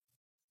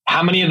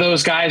 How many of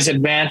those guys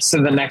advance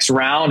to the next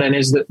round? And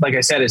like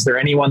I said, is there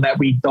anyone that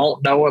we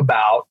don't know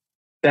about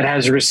that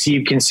has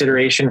received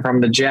consideration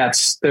from the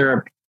Jets?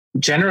 They're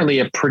generally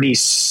a pretty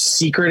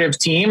secretive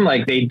team.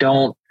 Like they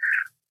don't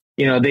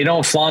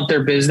flaunt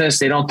their business.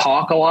 They don't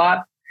talk a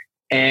lot.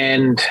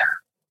 And,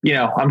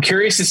 I'm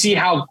curious to see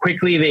how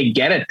quickly they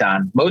get it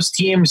done. Most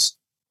teams,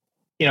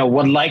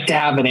 would like to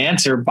have an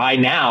answer by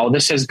now.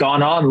 This has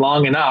gone on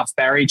long enough.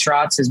 Barry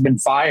Trotz has been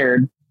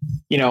fired,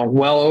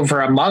 well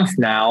over a month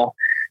now,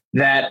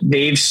 that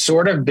they've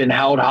sort of been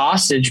held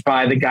hostage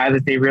by the guy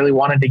that they really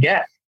wanted to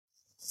get.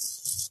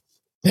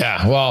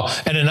 Yeah, well,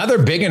 and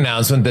another big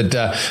announcement that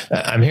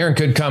I'm hearing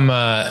could come,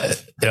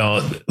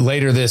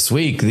 later this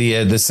week.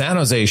 The San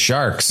Jose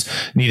Sharks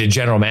need a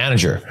general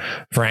manager,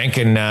 Frank,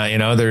 and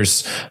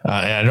there's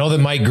I know that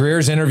Mike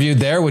Greer's interviewed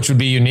there, which would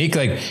be unique.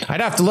 Like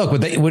I'd have to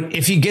look.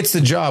 If he gets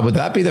the job, would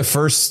that be the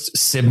first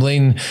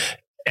sibling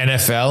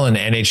NFL and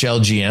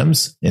NHL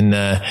GMs in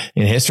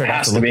history? It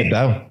has to be.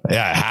 Yeah,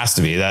 it has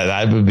to be.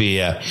 That would be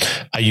a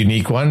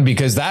unique one,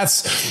 because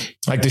that's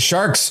like the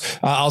Sharks.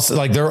 Also,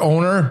 like their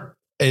owner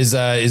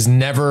is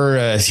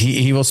never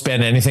he will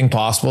spend anything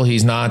possible.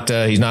 He's not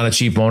a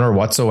cheap owner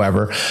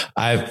whatsoever.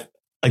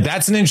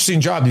 That's an interesting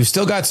job. You've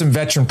still got some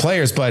veteran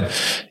players, but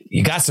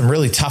you got some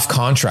really tough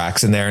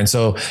contracts in there. And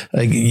so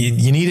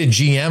you need a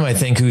GM, I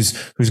think, who's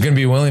going to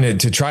be willing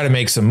to try to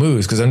make some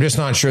moves, because I'm just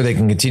not sure they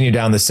can continue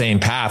down the same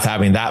path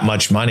having that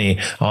much money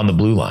on the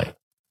blue line.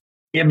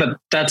 Yeah, but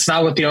that's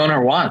not what the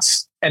owner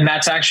wants. And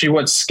that's actually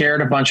what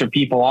scared a bunch of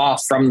people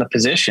off from the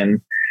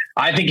position.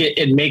 I think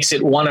it makes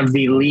it one of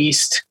the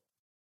least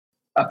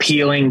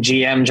appealing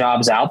GM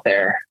jobs out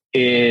there.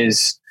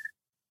 Is,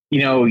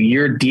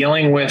 you're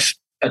dealing with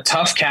a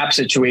tough cap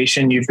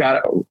situation. You've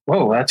got,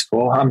 whoa, that's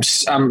cool. I'm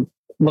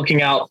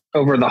looking out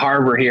over the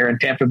harbor here in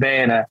Tampa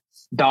Bay, and a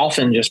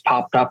dolphin just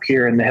popped up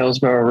here in the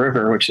Hillsborough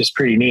River, which is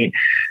pretty neat.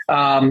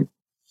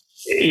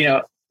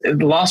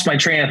 Lost my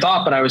train of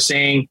thought, but I was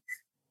saying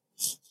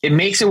it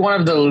makes it one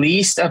of the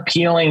least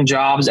appealing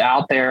jobs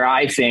out there,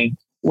 I think,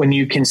 when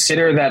you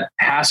consider that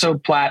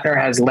Hasso-Plattner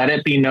has let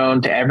it be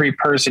known to every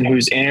person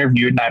who's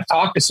interviewed. And I've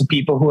talked to some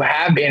people who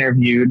have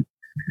interviewed.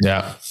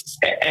 Yeah.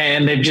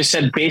 And they've just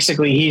said,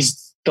 basically,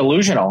 he's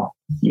delusional.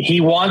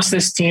 He wants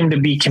this team to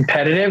be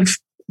competitive.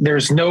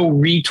 There's no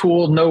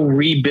retool, no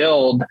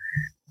rebuild,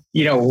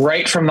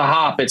 right from the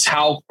hop. It's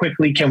how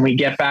quickly can we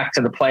get back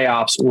to the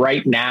playoffs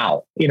right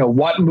now?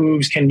 What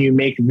moves can you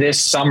make this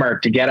summer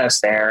to get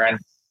us there? And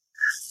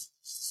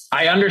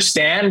I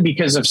understand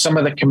because of some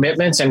of the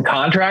commitments and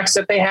contracts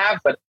that they have,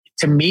 but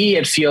to me,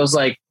 it feels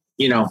like,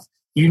 you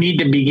need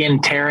to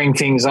begin tearing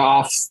things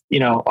off,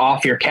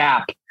 off your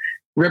cap,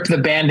 rip the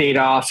Band-Aid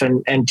off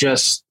and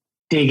just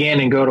dig in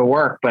and go to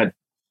work. But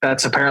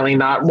that's apparently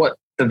not what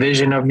the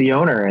vision of the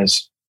owner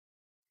is.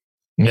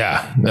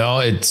 Yeah, no,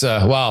 it's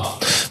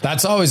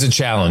that's always a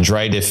challenge,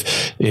 right?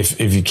 If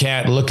you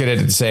can't look at it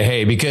and say,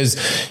 hey, because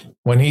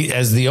when he,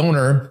 as the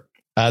owner,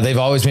 they've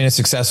always been a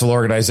successful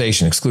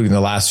organization, excluding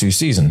the last few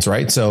seasons,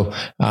 right? So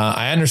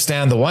I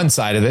understand the one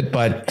side of it,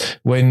 but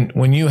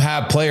when you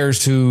have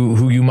players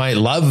who you might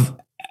love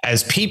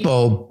as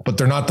people, but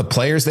they're not the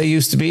players they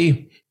used to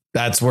be,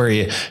 that's where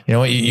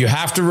you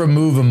have to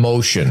remove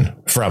emotion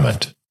from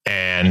it,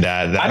 and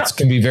that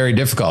can be very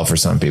difficult for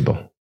some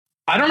people.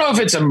 I don't know if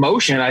it's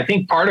emotion. I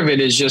think part of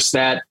it is just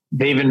that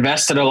they've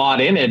invested a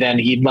lot in it and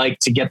he'd like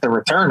to get the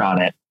return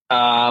on it.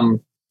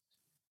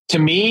 To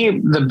me,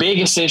 the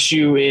biggest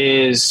issue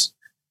is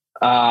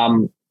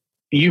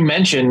you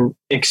mentioned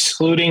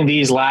excluding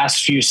these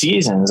last few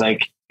seasons.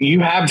 Like,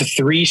 you have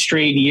 3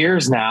 straight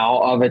years now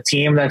of a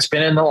team that's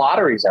been in the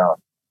lottery zone,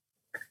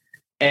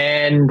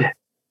 and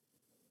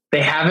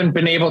they haven't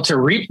been able to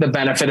reap the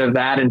benefit of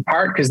that, in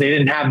part because they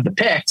didn't have the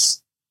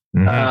picks.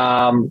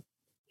 Mm-hmm.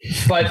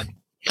 But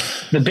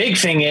the big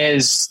thing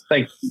is,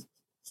 like,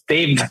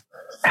 they've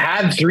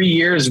had 3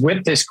 years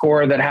with this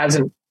core that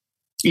hasn't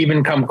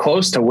even come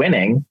close to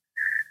winning.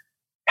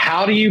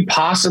 How do you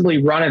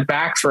possibly run it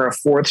back for a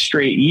 4th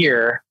straight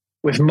year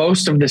with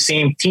most of the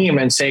same team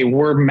and say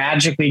we're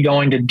magically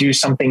going to do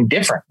something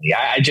differently?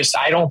 I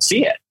don't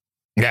see it.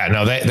 Yeah,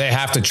 no, they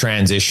have to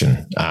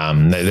transition.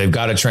 They've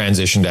got to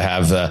transition to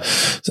have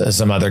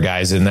some other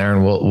guys in there,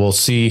 and we'll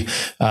see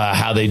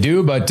how they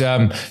do. But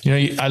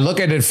I look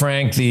at it,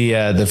 Frank.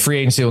 The free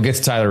agency. We'll get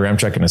to Tyler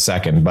Remchuk in a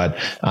second, but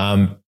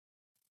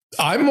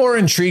I'm more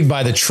intrigued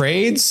by the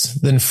trades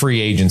than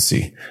free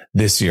agency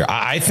this year.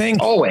 I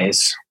think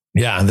always.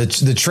 Yeah,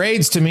 the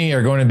trades to me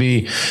are going to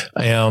be,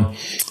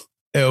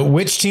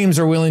 which teams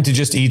are willing to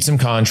just eat some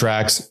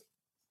contracts.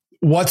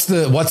 What's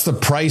the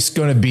price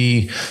going to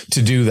be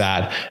to do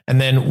that? And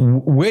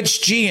then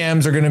which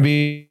GMs are going to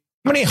be,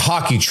 how many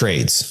hockey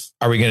trades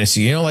are we going to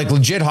see? Like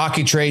legit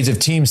hockey trades of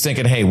teams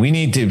thinking, hey, we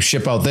need to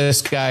ship out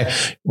this guy.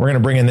 We're going to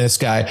bring in this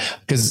guy.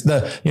 Because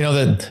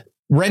the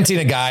renting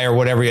a guy or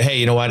whatever, hey,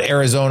 you know what?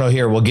 Arizona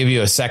here, we'll give you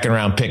a 2nd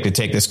round pick to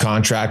take this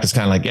contract. It's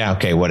kind of like, yeah,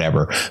 okay,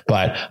 whatever.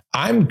 But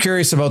I'm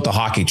curious about the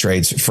hockey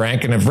trades,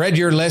 Frank, and I've read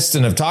your list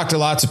and I've talked to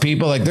lots of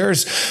people. Like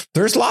there's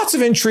lots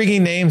of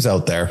intriguing names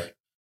out there.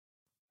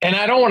 And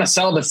I don't want to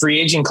sell the free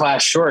agent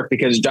class short,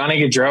 because Johnny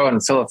Gaudreau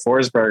and Philip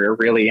Forsberg are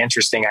really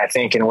interesting, I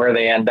think, and where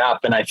they end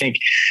up. And I think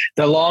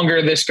the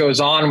longer this goes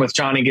on with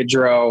Johnny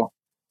Gaudreau,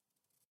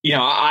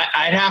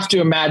 I'd have to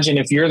imagine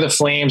if you're the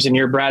Flames and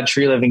you're Brad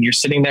Treliving, you're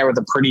sitting there with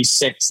a pretty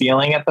sick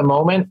feeling at the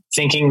moment,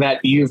 thinking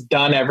that you've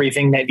done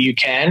everything that you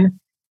can,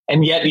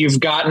 and yet you've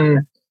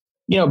gotten,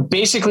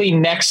 basically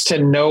next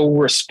to no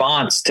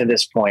response to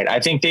this point.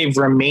 I think they've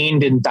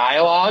remained in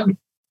dialogue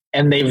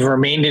and they've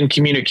remained in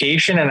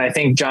communication. And I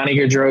think Johnny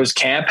Gaudreau's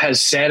camp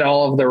has said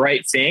all of the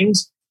right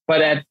things,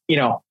 but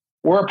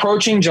we're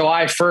approaching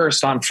July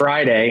 1st on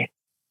Friday.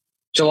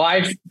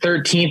 July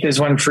 13th is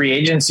when free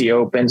agency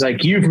opens.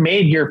 Like, you've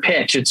made your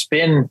pitch. It's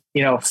been,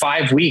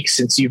 5 weeks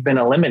since you've been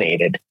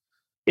eliminated.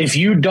 If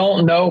you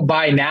don't know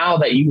by now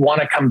that you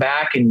want to come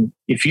back, and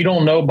if you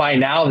don't know by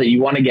now that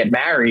you want to get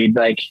married,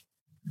 like,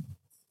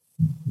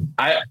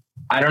 I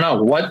don't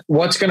know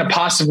what's going to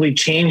possibly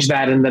change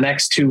that in the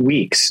next 2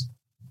 weeks.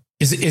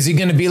 Is he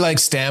going to be like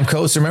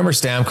Stamkos? Remember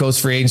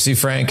Stamkos free agency,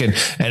 Frank? And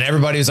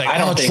everybody was like,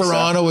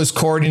 Toronto was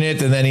courting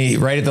it. And then he,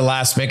 right at the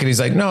last minute,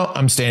 he's like, no,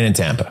 I'm staying in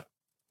Tampa.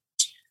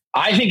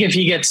 I think if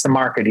he gets the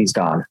market, he's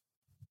gone.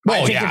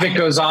 I think if it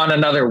goes on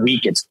another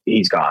week,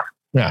 he's gone.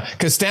 Yeah,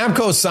 because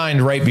Stamkos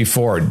signed right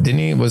before, didn't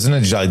he? Wasn't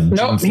it June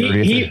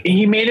 30th?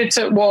 He made it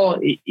to,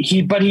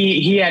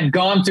 he had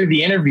gone through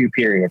the interview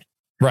period.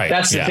 Right.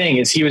 That's the thing,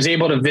 is he was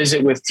able to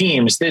visit with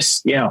teams.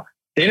 This, the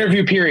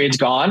interview period's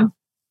gone.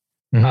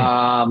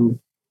 Mm-hmm.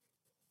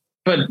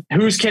 But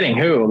who's kidding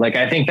who? Like,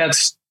 I think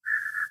that's,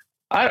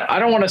 I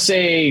don't want to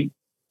say,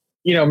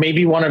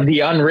 maybe one of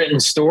the unwritten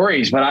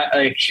stories, but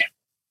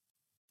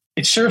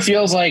it sure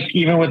feels like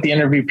even with the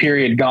interview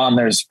period gone,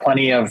 there's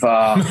plenty of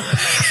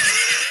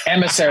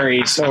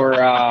emissaries or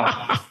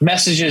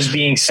messages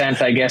being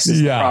sent, I guess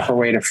is the proper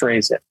way to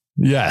phrase it.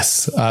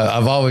 Yes.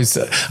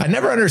 I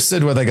never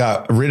understood why they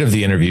got rid of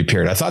the interview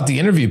period. I thought the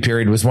interview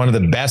period was one of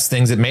the best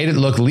things. It made it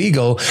look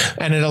legal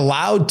and it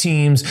allowed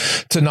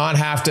teams to not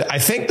have to. I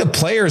think the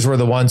players were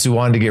the ones who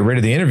wanted to get rid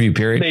of the interview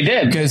period. They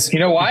did. Because you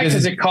know why?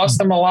 Because it cost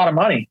them a lot of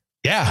money.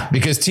 Yeah.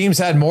 Because teams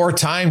had more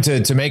time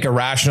to make a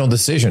rational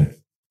decision.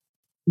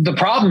 The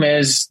problem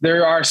is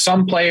there are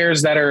some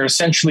players that are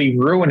essentially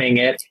ruining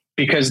it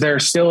because they're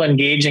still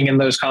engaging in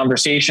those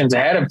conversations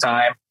ahead of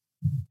time.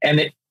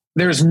 And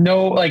there's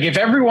no, like, if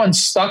everyone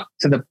stuck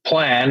to the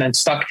plan and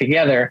stuck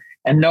together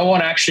and no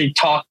one actually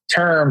talked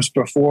terms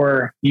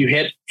before you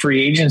hit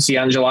free agency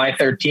on July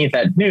 13th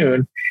at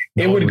noon,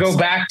 it would go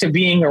back to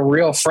being a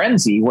real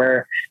frenzy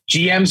where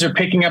GMs are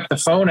picking up the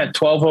phone at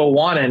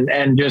 12:01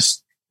 and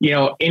just,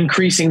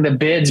 increasing the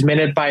bids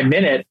minute by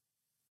minute.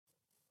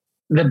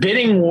 The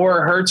bidding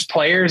war hurts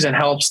players and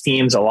helps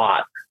teams a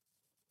lot.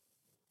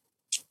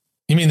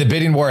 You mean the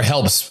bidding war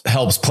helps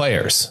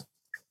players,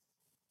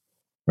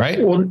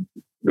 right? Well,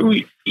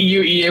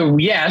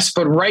 yes,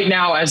 but right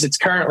now, as it's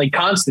currently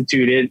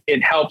constituted,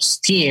 it helps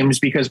teams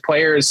because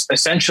players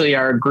essentially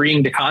are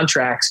agreeing to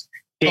contracts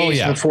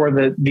days before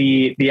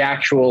the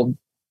actual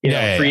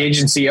free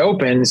agency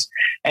opens,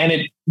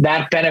 and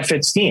that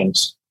benefits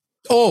teams.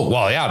 Oh,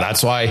 well, yeah,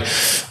 that's why.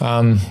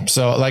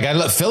 So like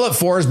Philip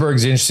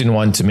Forsberg's an interesting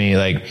one to me.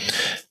 Like,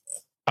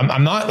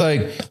 I'm not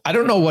like, I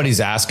don't know what he's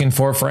asking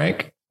for,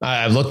 Frank.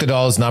 I've looked at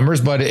all his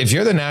numbers, but if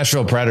you're the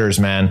Nashville Predators,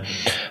 man,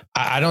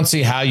 I don't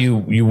see how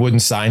you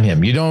wouldn't sign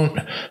him. You don't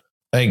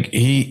like,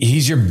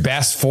 he's your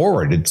best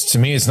forward. To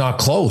me, it's not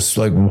close.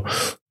 Like,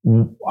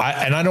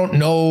 I don't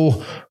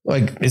know,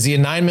 like, is he a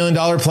 $9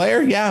 million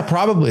player? Yeah,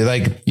 probably.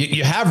 Like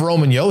you have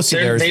Roman Josi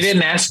there. They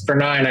didn't ask for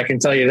 9. I can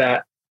tell you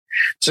that.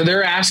 So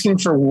they're asking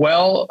for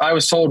I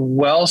was told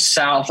well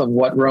south of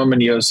what Roman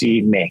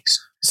Josi makes.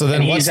 So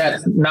then he's at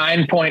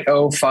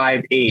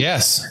 9.058.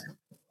 Yes.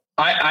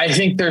 I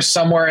think they're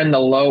somewhere in the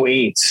low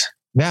 8s.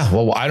 Yeah.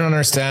 Well, I don't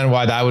understand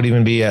why that would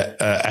even be a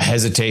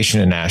hesitation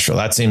in Nashville.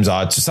 That seems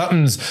odd.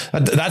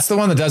 That's the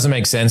one that doesn't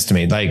make sense to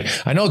me. Like,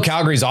 I know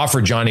Calgary's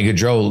offered Johnny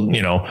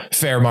Gaudreau,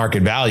 fair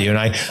market value. And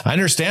I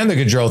understand the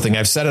Gaudreau thing.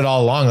 I've said it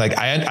all along. Like,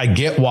 I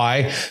get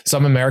why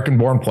some American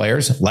born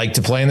players like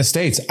to play in the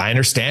States. I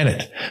understand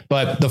it.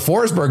 But the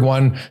Forsberg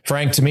one,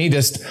 Frank, to me,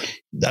 just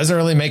doesn't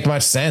really make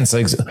much sense.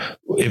 Like,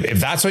 if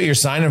that's what you're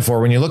signing for,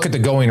 when you look at the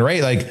going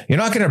rate, like, you're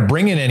not going to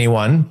bring in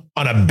anyone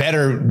on a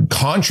better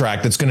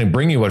contract that's going to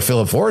bring you what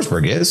Philip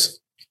Forsberg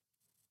is.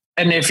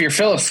 And if you're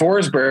Philip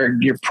Forsberg,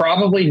 you're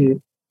probably,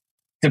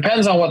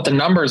 depends on what the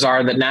numbers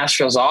are that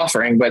Nashville's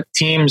offering, but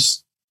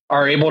teams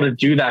are able to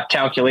do that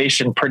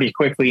calculation pretty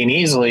quickly and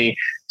easily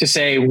to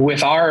say,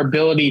 with our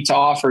ability to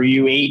offer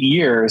you 8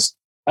 years,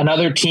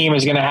 another team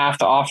is going to have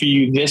to offer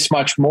you this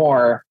much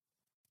more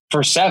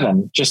for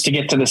 7 just to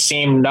get to the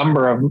same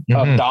number of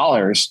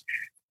dollars.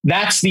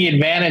 That's the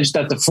advantage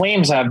that the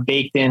Flames have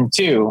baked in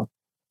too.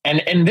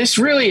 And this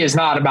really is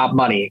not about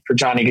money for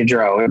Johnny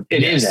Gaudreau.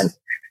 It isn't.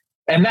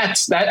 And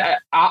that's that.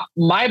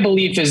 My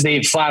belief is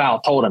they've flat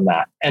out told him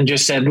that and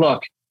just said,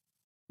 look,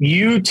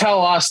 you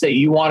tell us that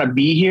you want to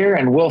be here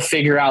and we'll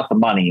figure out the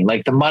money.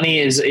 Like, the money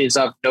is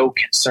of no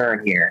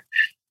concern here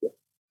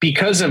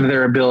because of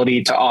their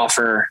ability to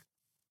offer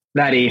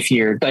that 8th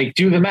year. Like,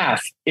 do the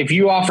math. If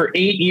you offer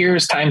 8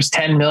 years times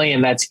 10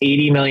 million, that's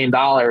 $80 million.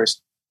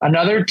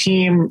 Another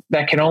team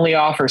that can only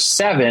offer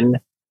 7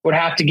 would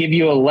have to give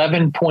you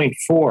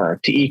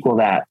 11.4 to equal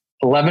that.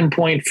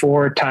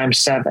 11.4 times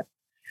 7.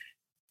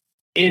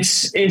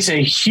 It's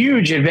a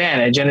huge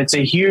advantage and it's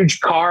a huge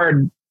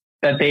card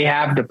that they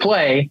have to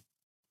play.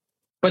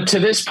 But to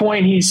this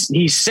point,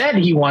 he said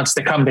he wants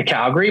to come to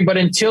Calgary, but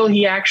until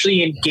he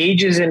actually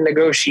engages in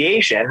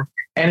negotiation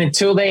and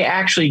until they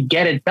actually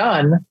get it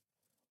done,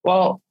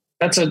 well,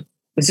 it's a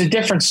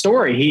different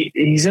story.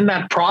 He's in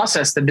that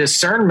process, the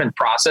discernment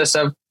process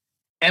of,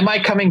 am I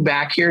coming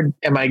back here?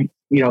 Am I,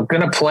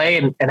 going to play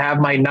and have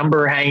my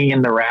number hanging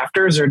in the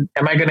rafters, or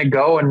am I going to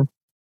go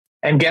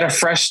and get a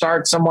fresh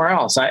start somewhere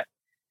else?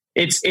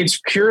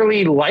 It's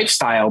purely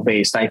lifestyle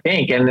based, I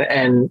think,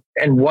 and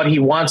what he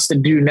wants to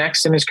do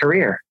next in his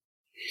career.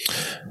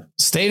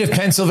 State of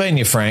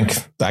Pennsylvania, Frank.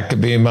 That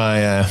could be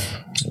my.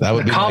 That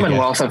would the be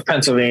Commonwealth of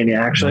Pennsylvania,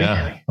 actually.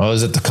 Yeah. Oh,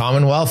 is it the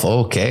Commonwealth?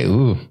 Okay.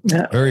 Ooh.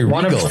 Yeah. Very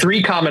one regal. of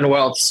 3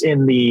 Commonwealths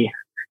in the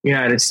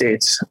United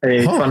States.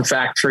 A fun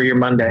fact for your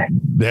Monday.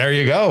 There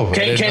you go.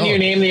 Can you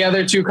name the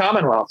other 2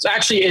 Commonwealths?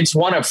 Actually, it's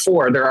one of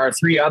 4. There are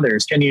 3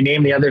 others. Can you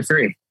name the other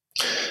 3?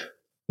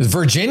 Is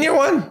Virginia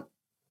one?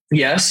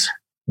 Yes.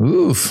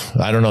 Oof.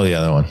 I don't know the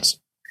other ones.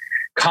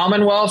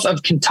 Commonwealth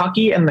of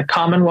Kentucky and the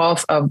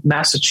Commonwealth of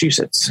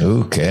Massachusetts.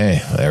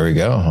 Okay. There we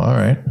go. All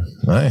right.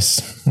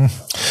 Nice.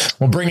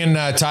 We'll bring in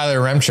Tyler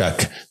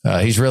Remchuk.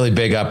 He's really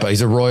big up.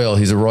 He's a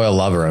royal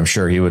lover. I'm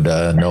sure he would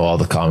know all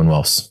the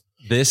Commonwealths.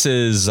 This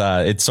is,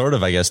 it sort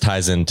of, I guess,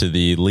 ties into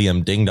the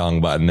Liam Ding Dong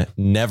button.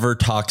 Never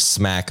talk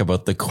smack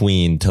about the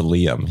Queen to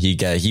Liam.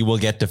 He will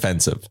get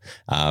defensive.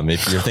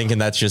 If you're thinking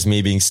that's just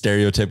me being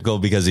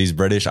stereotypical because he's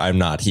British, I'm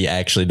not. He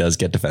actually does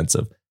get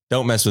defensive.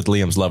 Don't mess with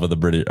Liam's love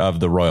of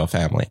the royal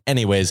family.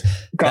 Anyways,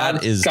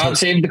 God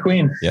save the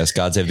Queen. Yes,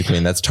 God save the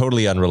Queen. That's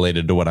totally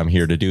unrelated to what I'm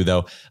here to do,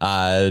 though.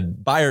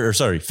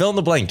 Fill in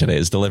the blank today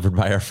is delivered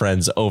by our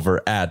friends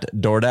over at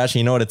DoorDash.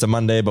 You know what? It's a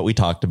Monday, but we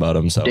talked about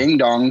them. So ding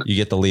dong. You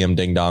get the Liam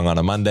Ding Dong on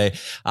a Monday.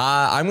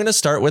 I'm going to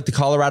start with the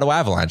Colorado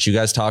Avalanche. You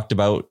guys talked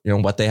about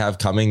what they have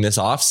coming this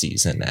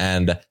offseason,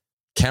 and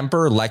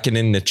Kemper,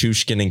 Lehkonen,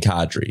 Nichushkin, and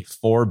Kadri.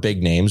 4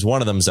 big names.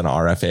 One of them's an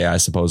RFA, I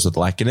suppose, with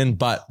Lehkonen.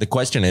 But the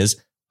question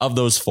is, of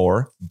those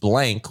 4,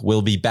 blank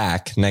will be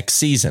back next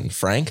season.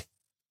 Frank?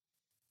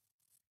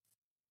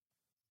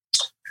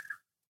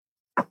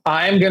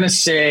 I'm going to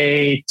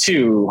say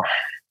 2.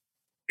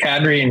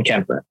 Kadri and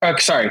Kemper.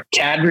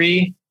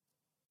 Kadri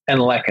and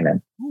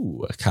Lehkonen.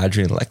 Ooh,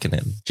 Kadri and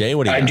Lehkonen. Jay,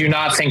 what do you got? do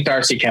not think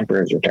Darcy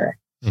Kemper is returning.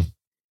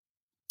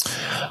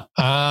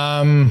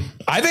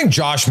 I think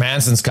Josh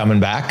Manson's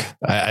coming back.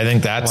 I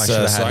think that's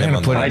so I'm going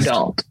to put I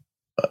don't.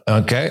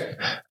 Okay.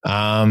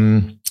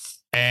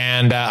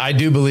 And I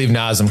do believe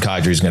Nazem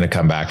Kadri is going to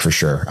come back for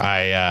sure.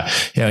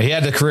 He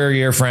had the career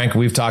year, Frank.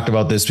 We've talked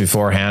about this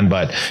beforehand,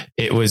 but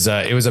it was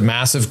a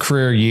massive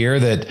career year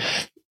that,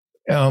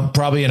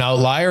 probably an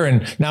outlier.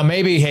 And now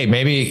maybe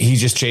he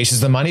just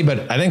chases the money,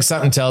 but I think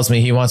something tells me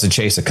he wants to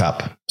chase a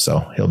cup.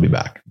 So he'll be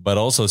back. But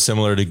also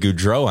similar to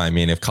Gaudreau, I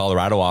mean, if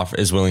Colorado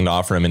is willing to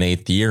offer him an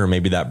 8th year,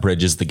 maybe that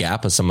bridges the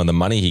gap of some of the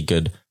money he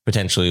could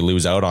potentially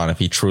lose out on if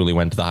he truly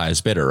went to the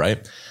highest bidder,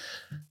 right?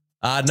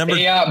 By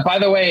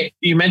the way,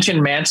 you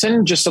mentioned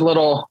Manson, just a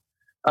little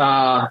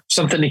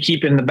something to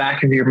keep in the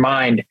back of your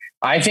mind.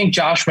 I think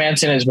Josh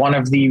Manson is one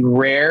of the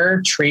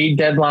rare trade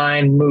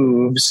deadline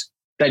moves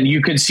that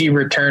you could see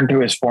return to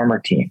his former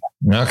team.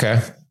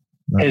 Okay.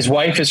 His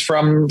wife is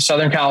from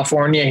Southern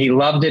California. He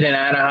loved it in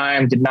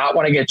Anaheim, did not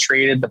want to get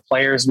traded. The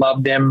players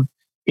loved him.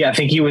 Yeah, I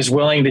think he was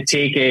willing to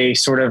take a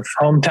sort of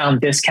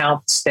hometown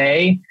discount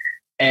stay.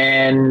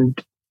 And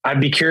I'd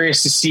be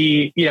curious to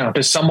see,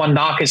 does someone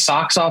knock his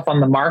socks off on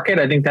the market?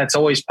 I think that's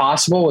always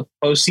possible with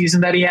the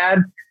postseason that he had.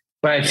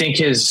 But I think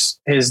his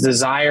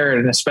desire,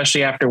 and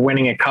especially after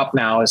winning a cup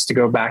now, is to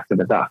go back to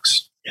the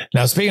Ducks.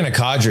 Now, speaking of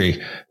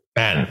Kadri,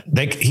 man,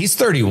 he's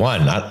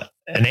 31.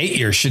 An 8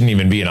 year shouldn't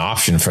even be an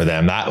option for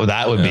them.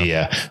 That would be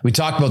we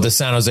talked about the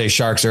San Jose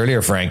Sharks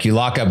earlier, Frank. You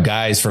lock up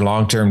guys for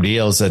long-term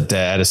deals at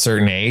a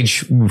certain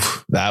age.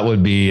 That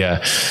would be,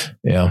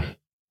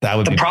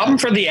 the problem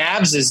for the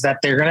Avs is that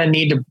they're going to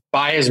need to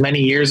buy as many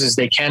years as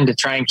they can to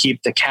try and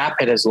keep the cap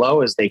hit as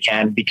low as they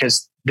can,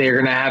 because they're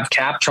going to have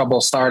cap trouble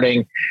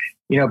starting,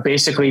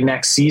 basically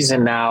next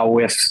season now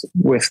with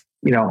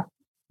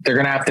they're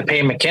going to have to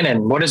pay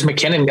McKinnon. What is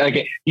McKinnon?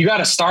 Like, you got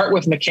to start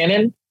with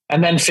McKinnon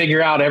and then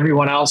figure out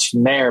everyone else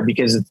from there,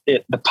 because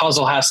the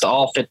puzzle has to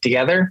all fit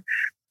together.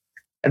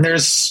 And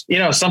there's,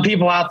 some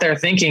people out there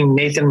thinking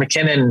Nathan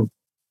McKinnon,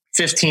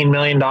 $15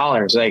 million,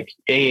 like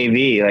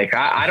AAV. Like,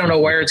 I don't know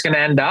where it's going to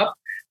end up,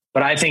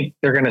 but I think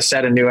they're going to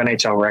set a new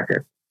NHL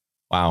record.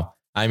 Wow.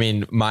 I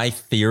mean, my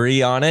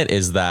theory on it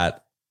is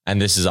that, and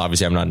this is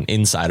obviously, I'm not an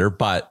insider,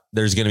 but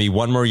there's going to be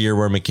one more year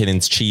where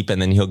McKinnon's cheap and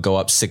then he'll go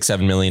up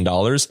 $6-7 million.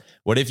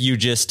 What if you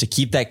just, to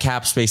keep that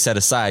cap space set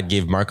aside,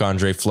 gave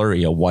Marc-Andre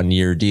Fleury a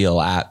 1-year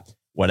deal at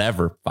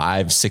whatever,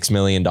 $5-6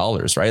 million,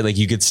 right? Like,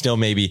 you could still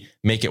maybe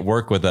make it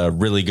work with a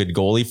really good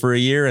goalie for a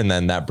year, and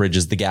then that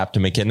bridges the gap to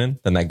McKinnon.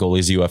 Then that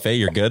goalie's UFA,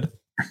 you're good.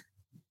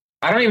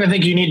 I don't even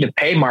think you need to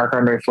pay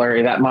Marc-Andre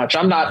Fleury that much.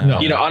 I'm not,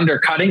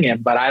 undercutting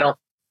him, but I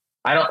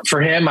don't,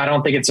 for him, I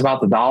don't think it's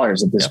about the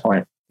dollars at this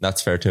point.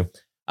 That's fair too.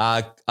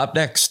 Up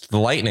next, the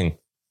Lightning.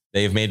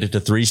 They've made it to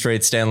 3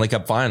 straight Stanley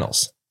Cup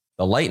finals.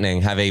 The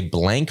Lightning have a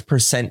blank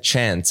 %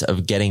 chance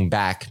of getting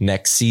back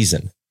next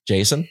season.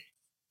 Jason?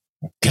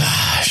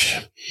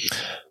 Gosh,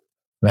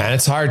 man,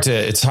 it's hard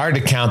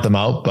to count them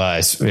out,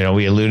 but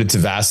we alluded to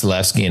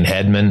Vasilevsky and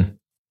Hedman.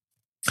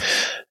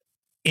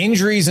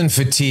 Injuries and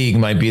fatigue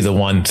might be the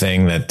one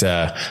thing that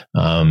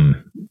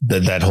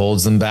that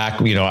holds them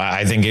back.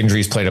 I think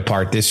injuries played a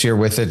part this year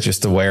with it,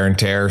 just the wear and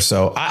tear.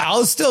 So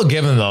I'll still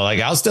give them though.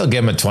 I'll still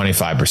give them a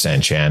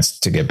 25% chance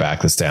to get back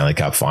to the Stanley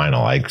Cup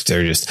final.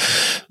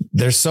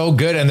 They're so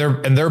good,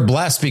 and they're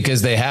blessed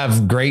because they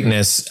have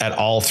greatness at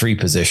all 3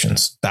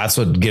 positions. That's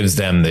what gives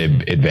them the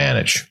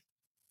advantage.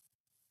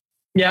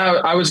 Yeah,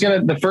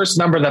 the first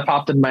number that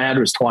popped in my head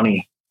was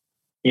 20.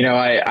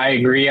 I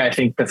agree. I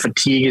think the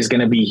fatigue is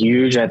going to be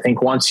huge. I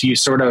think once you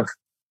it's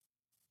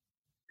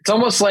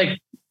almost like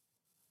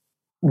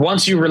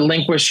once you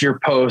relinquish your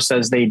post,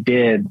 as they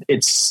did,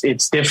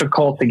 it's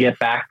difficult to get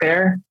back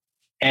there.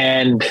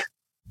 And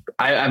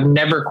I've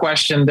never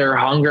questioned their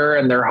hunger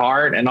and their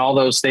heart and all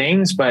those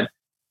things, but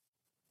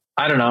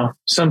I don't know.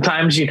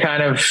 Sometimes you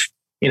kind of,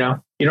 you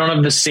don't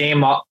have the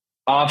same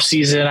off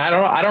season. I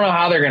don't know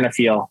how they're going to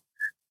feel.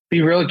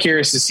 Be really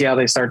curious to see how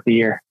they start the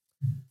year.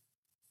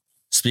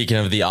 Speaking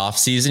of the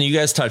offseason, you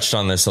guys touched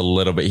on this a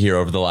little bit here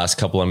over the last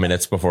couple of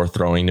minutes before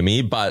throwing to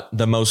me, but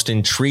the most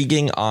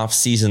intriguing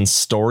offseason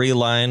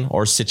storyline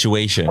or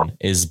situation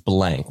is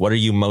blank. What are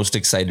you most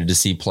excited to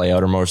see play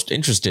out or most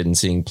interested in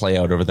seeing play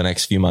out over the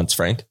next few months,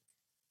 Frank?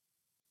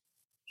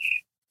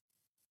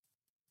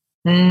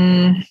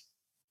 Man,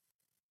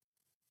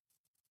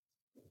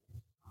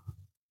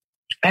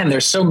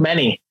 there's so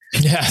many.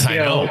 Yeah, I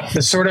know.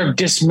 The sort of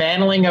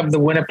dismantling of the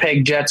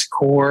Winnipeg Jets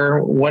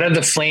core. What do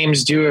the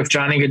Flames do if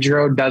Johnny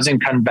Gaudreau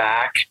doesn't come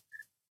back?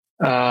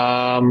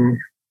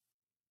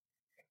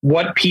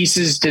 What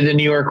pieces do the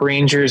New York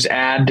Rangers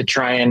add to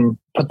try and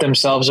put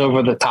themselves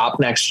over the top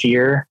next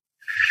year?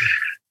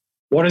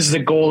 What does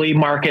the goalie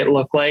market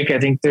look like? I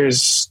think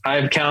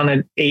I've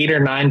counted 8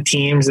 or 9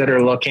 teams that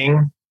are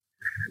looking.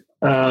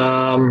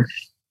 How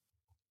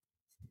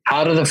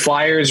do the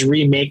Flyers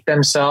remake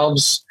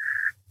themselves?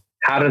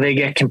 How do they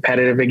get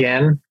competitive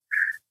again?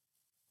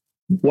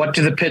 What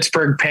do the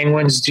Pittsburgh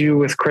Penguins do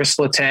with Chris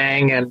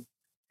Letang and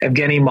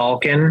Evgeny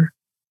Malkin?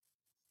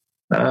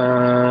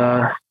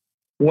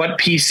 What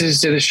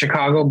pieces do the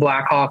Chicago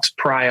Blackhawks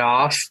pry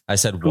off? I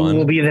said one. Who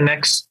will be the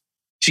next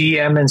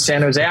GM in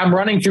San Jose? I'm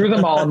running through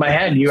them all in my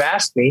head. You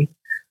asked me.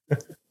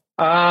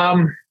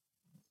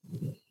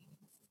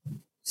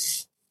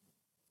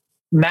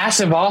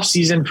 Massive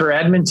offseason for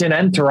Edmonton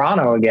and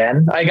Toronto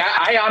again.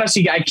 I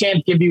honestly, I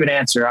can't give you an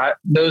answer.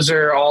 Those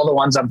are all the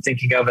ones I'm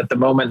thinking of at the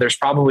moment. There's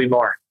probably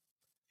more.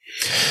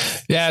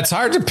 Yeah, it's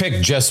hard to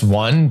pick just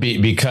one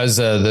because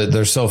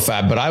they're so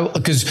fat. But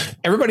because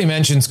everybody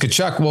mentions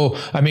Tkachuk. Well,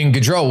 I mean,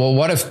 Gaudreau. Well,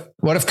 what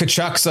if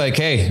Tkachuk's like,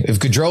 hey, if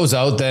Gaudreau's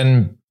out,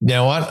 then you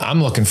know what?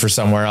 I'm looking for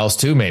somewhere else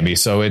too, maybe.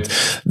 So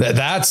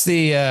that's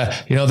the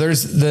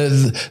there's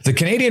the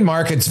Canadian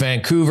markets,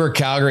 Vancouver,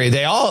 Calgary.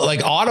 They all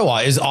like Ottawa.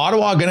 Is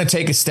Ottawa going to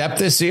take a step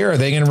this year? Or are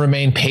they going to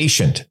remain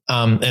patient?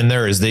 And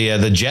there is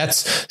the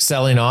Jets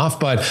selling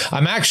off, but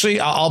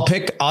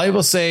I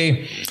will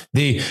say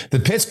the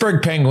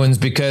Pittsburgh Penguins,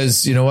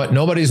 because you know what?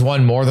 Nobody's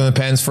won more than the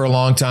Pens for a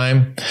long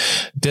time.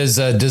 Does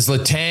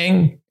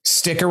Letang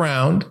stick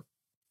around?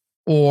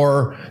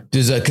 Or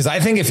because I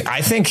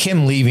think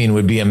him leaving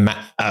would be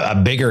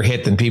a bigger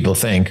hit than people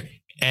think.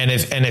 And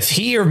if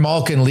he or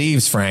Malkin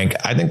leaves, Frank,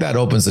 I think that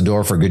opens the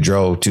door for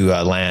Gaudreau to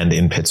land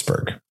in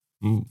Pittsburgh.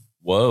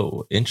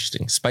 Whoa,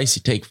 interesting.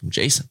 Spicy take from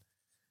Jason.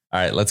 All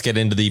right, let's get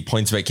into the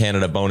PointsBet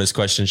Canada bonus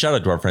question. Shout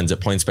out to our friends at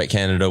PointsBet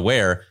Canada,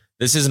 where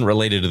this isn't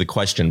related to the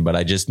question, but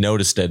I just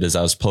noticed it as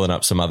I was pulling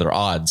up some other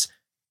odds.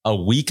 A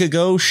week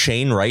ago,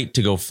 Shane Wright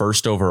to go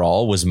first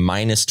overall was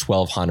minus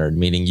 1,200,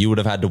 meaning you would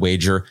have had to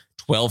wager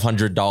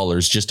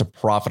 $1,200 just to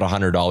profit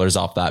 $100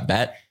 off that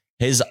bet.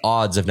 His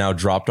odds have now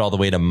dropped all the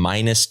way to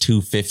minus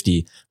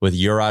 250, with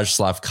Juraj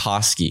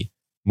Slavkovsky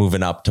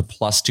moving up to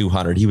plus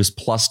 200. He was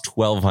plus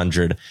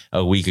 1,200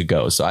 a week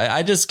ago. So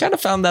I just kind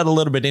of found that a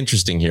little bit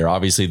interesting here.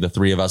 Obviously, the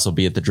three of us will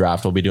be at the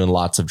draft. We'll be doing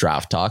lots of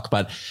draft talk.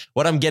 But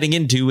what I'm getting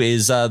into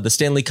is the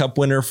Stanley Cup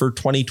winner for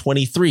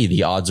 2023.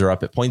 The odds are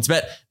up at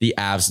PointsBet. The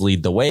Avs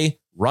lead the way.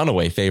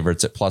 Runaway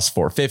favorites at plus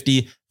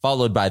 450,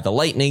 followed by the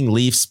Lightning,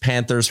 Leafs,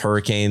 Panthers,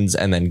 Hurricanes,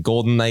 and then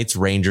Golden Knights,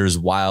 Rangers,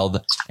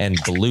 Wild, and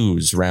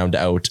Blues round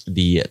out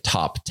the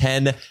top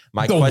 10.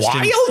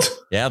 Wild?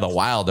 Yeah, the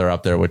Wild are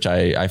up there, which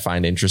I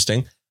find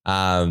interesting.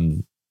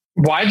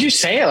 Why'd you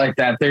say it like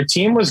that? Their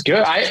team was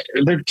good.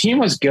 Their team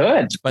was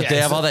good. But they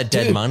have all that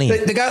dead money.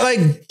 They got like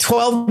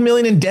 $12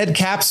 million in dead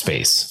cap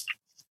space.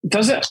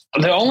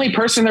 The only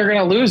person they're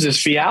going to lose is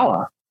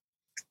Fiala.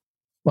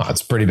 Well,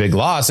 it's a pretty big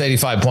loss,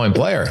 85-point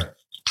player.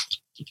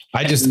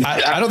 I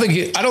don't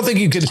think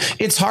you could.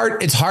 It's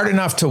hard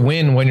enough to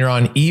win when you're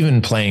on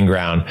even playing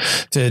ground.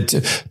 To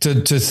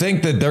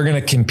think that they're going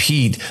to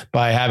compete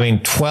by having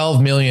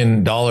 $12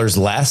 million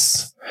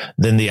less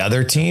than the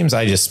other teams.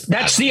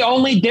 That's the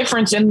only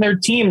difference in their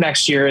team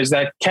next year, is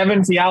that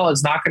Kevin Fiala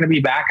is not going to be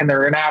back and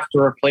they're going to have to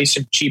replace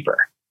him cheaper.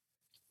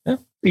 Yeah.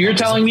 You're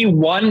telling me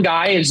one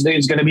guy is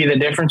going to be the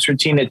difference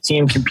between a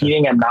team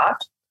competing and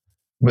not?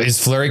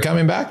 Is Fleury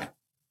coming back?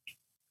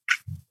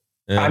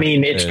 Yeah, I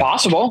mean, it's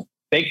possible.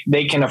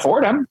 They can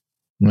afford him.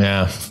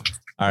 Yeah.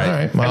 All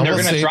right. Well, and they're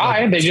going to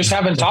try. They just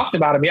haven't talked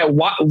about him yet.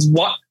 What?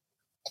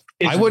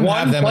 I wouldn't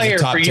have them as a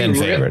top 10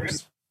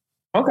 favorite.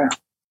 Okay.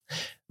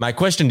 My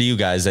question to you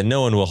guys, and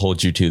no one will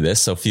hold you to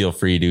this, so feel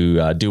free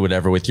to do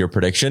whatever with your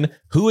prediction.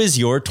 Who is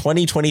your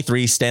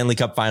 2023 Stanley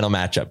Cup final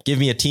matchup? Give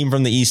me a team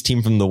from the East,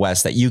 team from the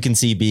West that you can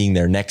see being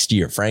there next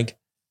year, Frank.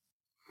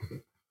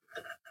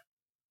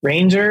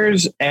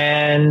 Rangers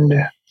and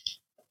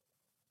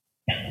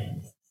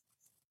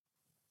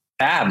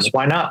Avs.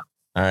 Why not?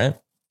 All right.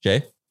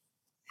 Jay?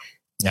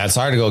 Yeah, it's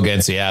hard to go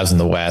against the Avs in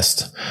the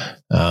West.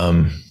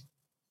 I'll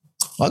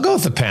go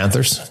with the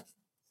Panthers.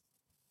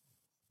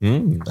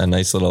 A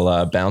nice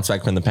little bounce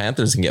back from the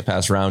Panthers and get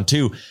past round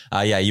 2.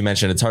 Yeah, you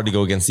mentioned it's hard to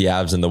go against the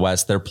Avs in the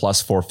West. They're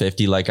plus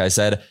 450. Like I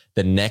said,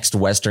 the next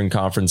Western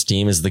Conference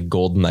team is the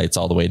Golden Knights,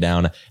 all the way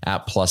down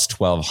at plus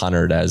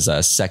 1,200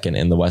 as second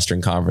in the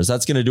Western Conference.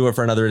 That's going to do it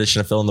for another edition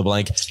of Fill in the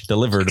Blank,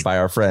 delivered by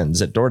our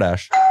friends at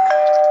DoorDash.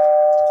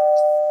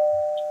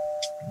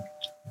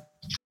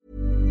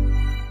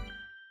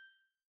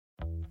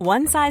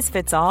 One size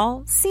fits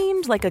all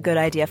seemed like a good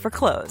idea for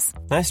clothes.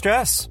 Nice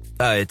dress.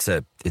 It's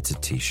a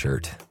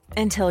t-shirt.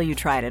 Until you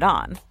tried it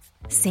on.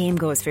 Same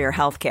goes for your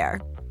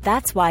healthcare.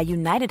 That's why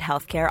United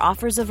Healthcare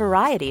offers a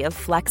variety of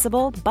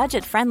flexible,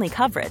 budget-friendly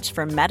coverage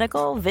for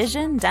medical,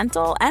 vision,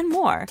 dental, and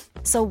more.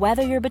 So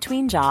whether you're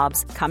between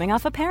jobs, coming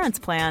off a parent's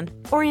plan,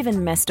 or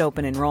even missed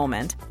open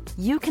enrollment,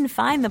 you can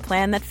find the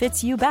plan that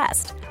fits you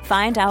best.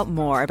 Find out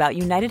more about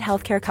United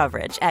Healthcare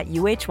coverage at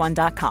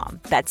uh1.com.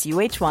 That's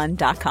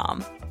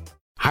uh1.com.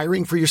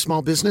 Hiring for your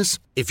small business?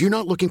 If you're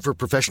not looking for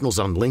professionals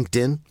on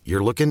LinkedIn,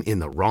 you're looking in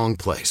the wrong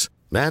place.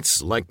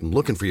 That's like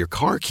looking for your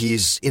car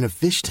keys in a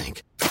fish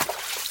tank.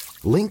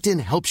 LinkedIn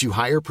helps you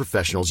hire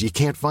professionals you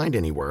can't find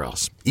anywhere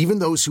else, even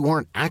those who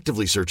aren't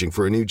actively searching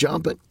for a new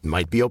job but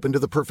might be open to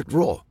the perfect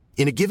role.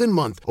 In a given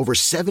month, over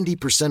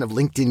 70% of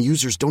LinkedIn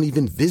users don't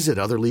even visit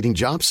other leading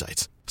job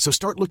sites. So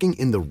start looking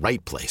in the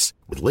right place.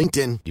 With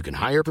LinkedIn, you can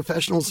hire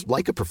professionals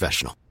like a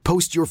professional.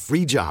 Post your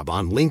free job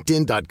on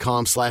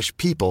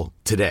linkedin.com/people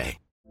today.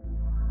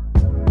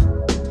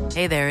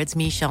 Hey there, it's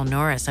Michelle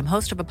Norris. I'm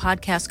host of a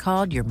podcast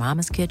called Your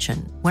Mama's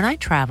Kitchen. When I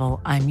travel,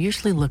 I'm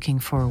usually looking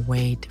for a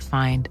way to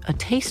find a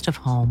taste of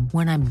home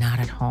when I'm not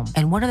at home.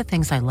 And one of the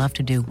things I love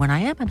to do when I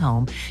am at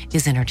home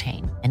is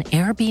entertain. And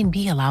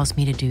Airbnb allows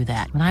me to do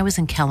that. When I was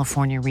in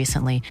California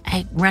recently,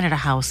 I rented a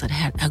house that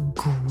had a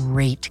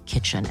great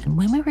kitchen. And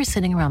when we were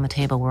sitting around the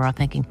table, we were all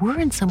thinking,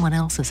 we're in someone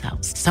else's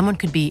house. Someone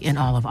could be in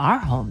all of our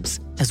homes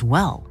as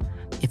well.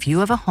 If you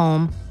have a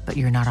home, but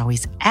you're not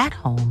always at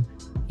home,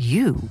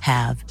 you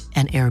have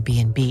an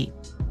Airbnb.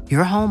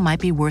 Your home might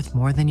be worth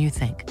more than you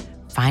think.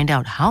 Find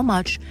out how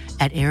much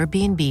at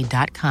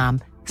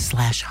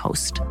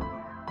airbnb.com/host.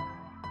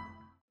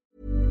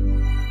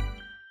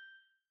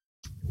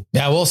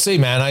 Yeah, we'll see,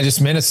 man.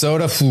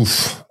 Minnesota.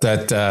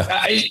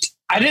 I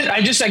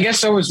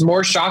guess I was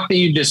more shocked that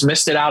you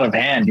dismissed it out of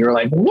hand. You were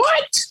like,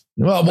 what?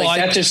 Well,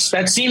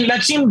 that seemed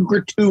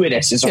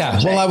gratuitous.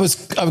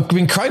 I've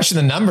been crunching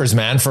the numbers,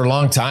 man, for a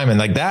long time, and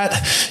like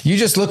that, you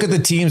just look at the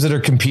teams that are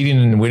competing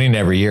and winning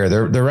every year.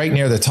 They're right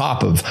near the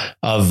top of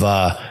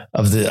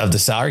the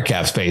salary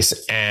cap space,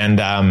 and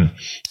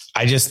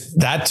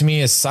that to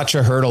me is such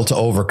a hurdle to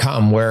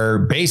overcome. Where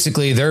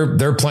basically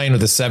they're playing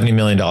with a $70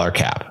 million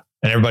cap,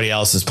 and everybody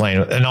else is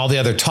playing, and all the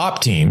other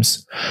top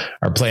teams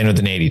are playing with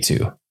an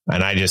 82.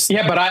 And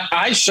but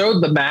I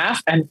showed the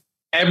math, and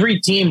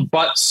every team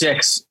but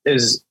 6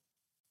 is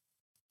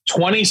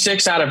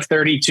 26 out of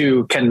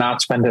 32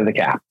 cannot spend to the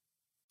cap.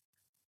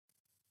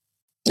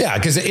 Yeah,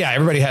 because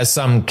everybody has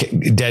some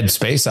dead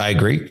space. I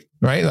agree,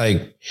 right?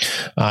 Like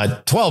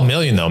 12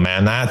 million though,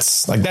 man.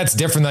 That's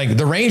different. Like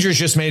the Rangers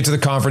just made it to the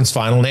conference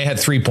final and they had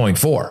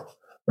 3.4.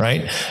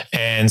 Right.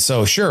 And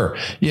so, sure,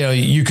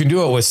 you can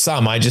do it with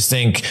some. I just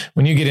think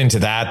when you get into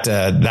that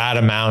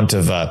amount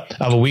of a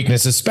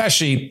weakness,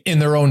 especially in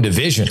their own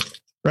division,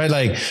 right?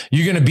 Like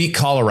you're going to beat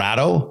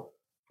Colorado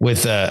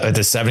with the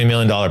 $70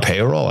 million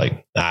payroll.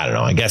 Like, I don't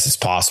know. I guess it's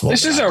possible.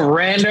 This is a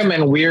random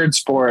and weird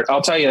sport.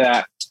 I'll tell you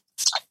that.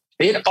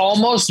 It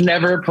almost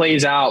never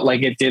plays out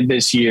like it did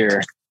this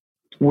year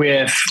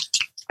with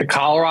the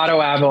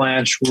Colorado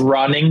Avalanche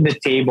running the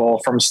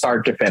table from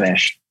start to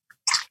finish.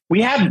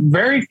 We had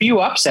very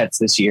few upsets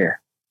this year.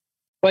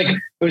 Like,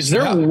 was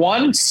there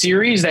one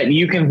series that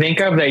you can think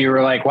of that you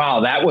were like,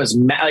 wow, that was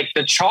like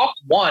the Chalk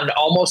won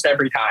almost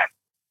every time?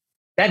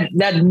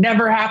 That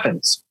never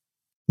happens.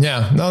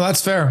 Yeah, no,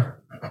 that's fair.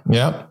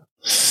 Yeah.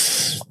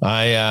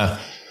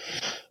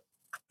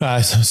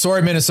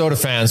 Sorry, Minnesota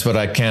fans, but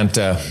I can't,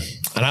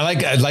 and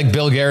I like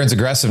Bill Guerin's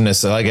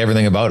aggressiveness. I like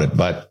everything about it,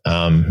 but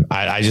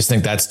I just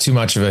think that's too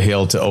much of a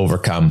hill to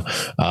overcome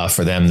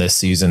for them this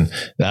season.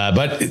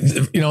 But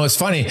it's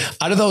funny,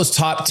 out of those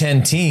top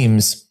 10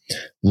 teams,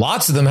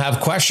 lots of them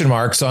have question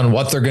marks on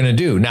what they're going to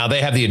do. Now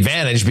they have the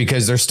advantage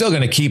because they're still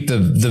going to keep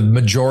the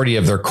majority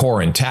of their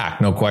core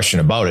intact. No question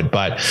about it.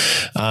 But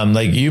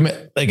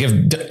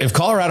if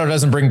Colorado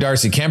doesn't bring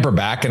Darcy Kemper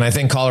back, and I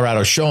think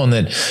Colorado's shown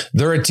that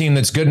they're a team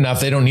that's good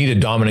enough. They don't need a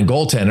dominant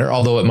goaltender,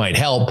 although it might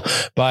help.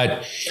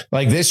 But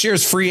like this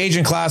year's free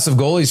agent class of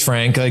goalies,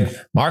 Frank, like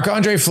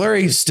Marc-Andre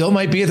Fleury still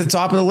might be at the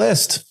top of the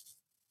list.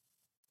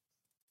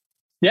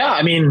 Yeah.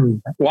 I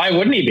mean, why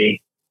wouldn't he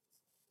be?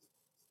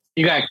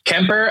 You got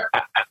Kemper.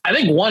 I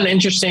think one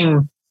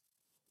interesting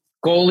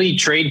goalie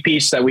trade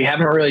piece that we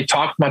haven't really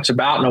talked much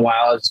about in a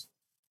while is,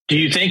 do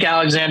you think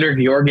Alexander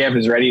Georgiev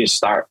is ready to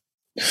start?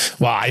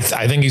 Well, I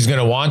think he's going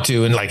to want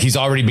to, and like he's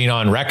already been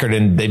on record,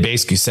 and they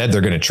basically said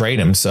they're going to trade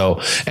him.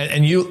 So,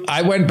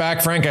 I went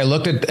back, Frank. I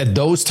looked at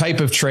those type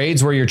of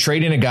trades where you're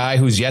trading a guy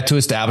who's yet to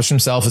establish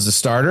himself as a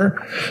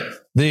starter.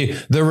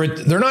 They're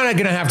not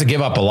going to have to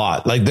give up a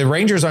lot. Like the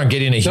Rangers aren't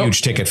getting a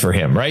huge ticket for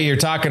him, right? You're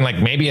talking like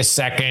maybe a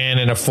second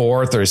and a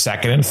fourth, or a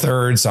second and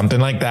third, something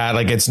like that.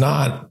 Like it's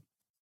not.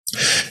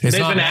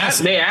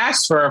 They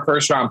asked for a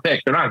first round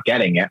pick. They're not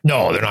getting it.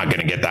 No, they're not going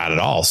to get that at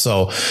all.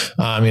 So,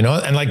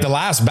 and like the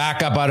last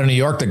backup out of New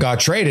York that got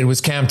traded was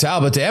Cam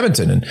Talbot to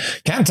Edmonton, and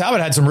Cam Talbot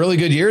had some really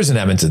good years in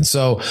Edmonton.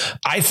 So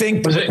I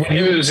think was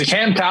it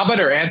Cam Talbot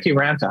or Antti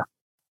Ranta?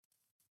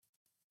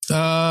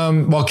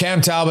 Well,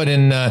 Cam Talbot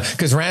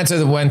because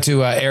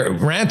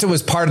Ranta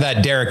was part of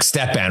that Derek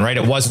Stepan, right?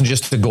 It wasn't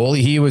just the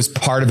goalie. He was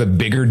part of a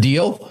bigger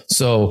deal.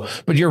 So,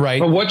 but you're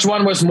right. But which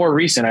one was more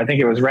recent? I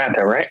think it was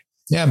Ranta, right?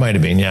 Yeah, it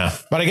might've been. Yeah.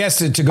 But I guess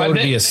to go to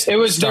be a there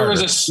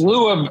was a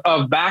slew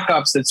of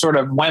backups that sort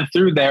of went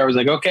through there. It was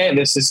like, okay,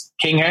 this is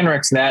King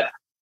Henrik's net.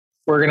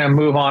 We're going to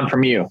move on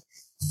from you.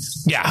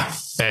 Yeah.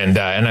 And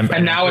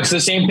now it's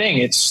the same thing.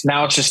 It's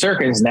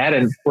Shesterkin's net,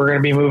 and we're going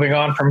to be moving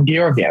on from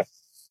Georgiev.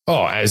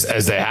 Oh, as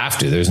they have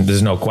to.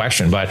 There's no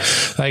question. But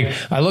like,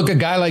 I look at a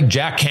guy like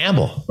Jack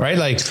Campbell, right?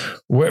 Like,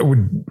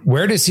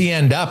 where does he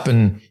end up,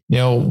 and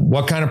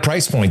what kind of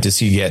price point does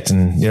he get,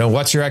 and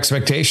what's your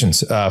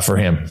expectations for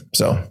him?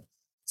 So,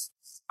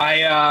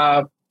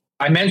 I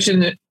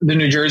mentioned the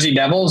New Jersey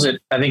Devils.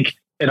 I think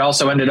it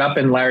also ended up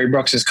in Larry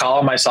Brooks's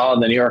column I saw in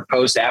the New York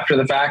Post after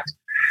the fact.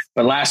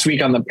 But last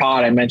week on the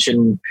pod, I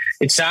mentioned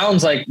it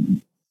sounds like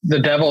the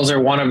Devils are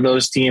one of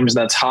those teams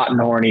that's hot and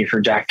horny for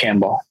Jack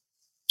Campbell.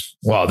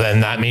 Well, then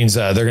that means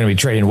they're going to be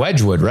trading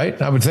Wedgwood,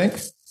 right? I would think.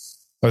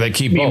 Or they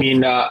keep both. You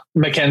mean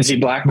Mackenzie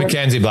Blackwood?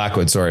 Mackenzie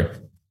Blackwood, sorry.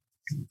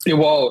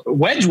 Well,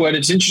 Wedgwood,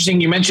 it's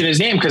interesting you mentioned his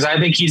name because I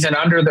think he's an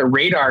under the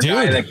radar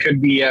guy that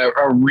could be a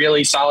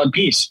really solid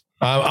piece.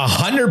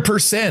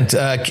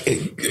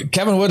 100%.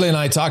 Kevin Woodley and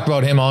I talked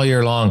about him all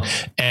year long,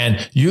 and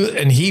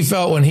he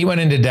felt when he went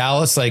into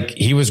Dallas, like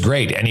he was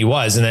great, and he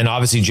was. And then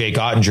obviously Jake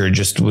Ottinger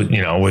just,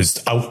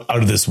 was out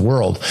of this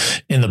world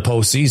in the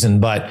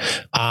postseason. But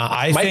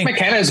I think Mike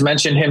McKenna's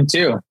mentioned him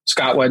too,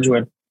 Scott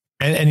Wedgwood.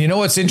 And you know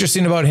what's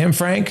interesting about him,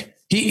 Frank?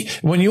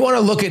 When you want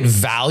to look at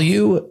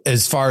value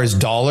as far as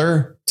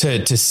dollar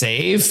to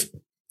save,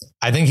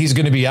 I think he's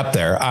going to be up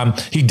there.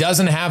 He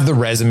doesn't have the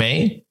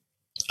resume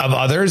of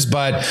others,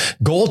 but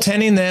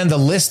goaltending, then the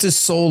list is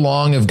so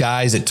long of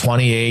guys at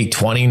 28,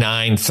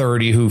 29,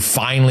 30 who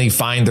finally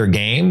find their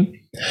game.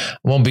 I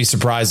won't be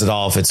surprised at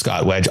all if it's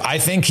Scott Wedge. I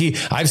think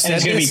I've said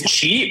it's going to be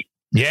cheap.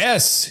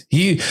 Yes,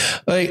 he'd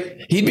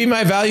be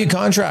my value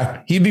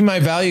contract. He'd be my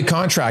value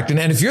contract. And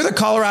if you're the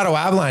Colorado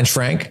Avalanche,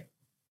 Frank,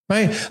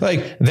 right?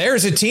 Like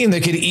there's a team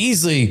that could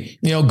easily,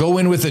 go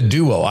in with a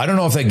duo. I don't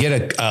know if they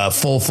get a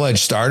full-fledged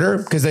starter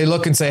because they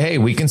look and say, hey,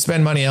 we can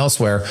spend money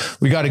elsewhere.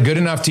 We got a good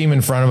enough team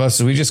in front of us.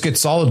 So we just get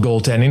solid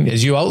goaltending,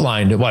 as you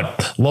outlined,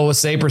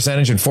 lowest save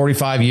percentage in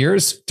 45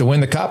 years to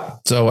win the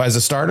cup. So as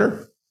a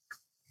starter,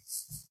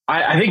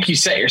 I think you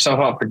set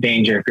yourself up for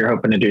danger if you're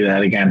hoping to do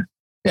that again.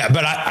 Yeah.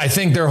 But I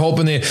think they're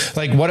hoping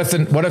what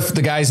if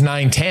the guy's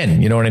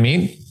 9-10, you know what I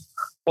mean?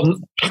 Well,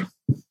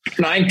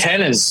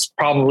 9-10 is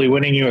probably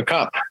winning you a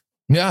cup.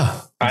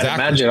 Yeah, exactly. I'd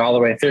imagine all the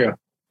way through.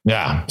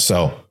 Yeah.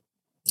 So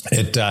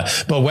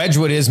but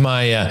Wedgwood is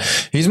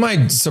he's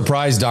my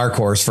surprise dark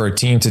horse for a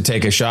team to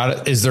take a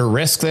shot. Is there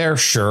risk there?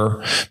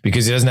 Sure.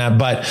 Because he doesn't have,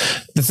 but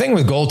the thing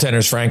with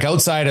goaltenders, Frank,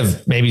 outside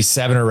of maybe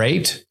 7 or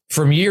 8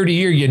 from year to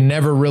year, you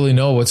never really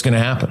know what's going to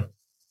happen.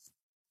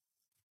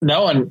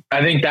 No. And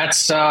I think that's,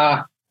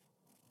 so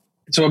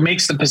what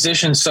makes the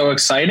position so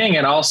exciting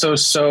and also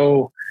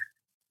so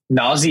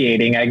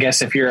nauseating, I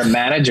guess, if you're a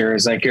manager,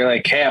 is like, you're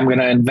like, hey, I'm going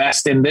to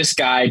invest in this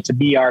guy to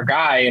be our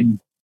guy. And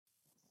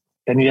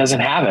then he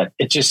doesn't have it.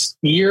 It just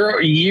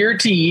year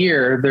to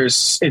year,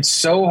 it's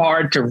so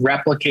hard to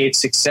replicate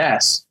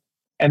success.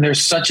 And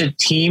there's such a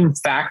team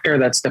factor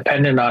that's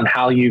dependent on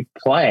how you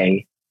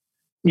play.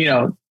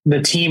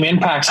 The team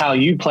impacts how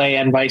you play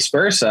and vice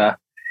versa.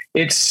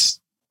 It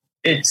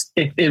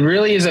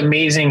really is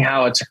amazing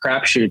how it's a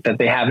crapshoot that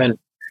they haven't,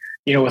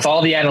 with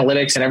all the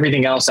analytics and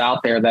everything else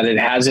out there, that it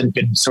hasn't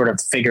been sort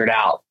of figured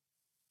out.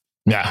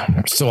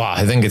 Yeah. So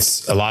I think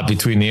it's a lot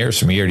between the ears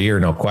from year to year.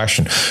 No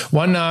question.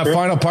 One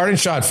final parting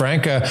shot,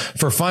 Frank,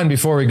 for fun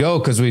before we go,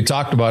 because we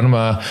talked about him.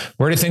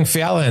 Where do you think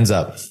Fiala ends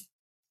up?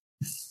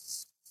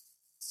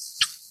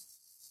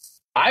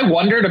 I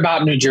wondered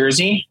about New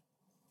Jersey.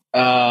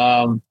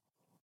 You've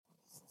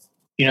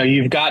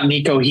got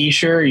Nico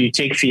Hischier. You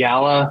take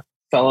Fiala,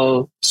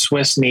 fellow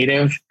Swiss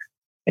native,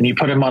 and you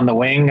put him on the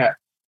wing.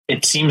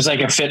 It seems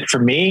like a fit for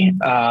me.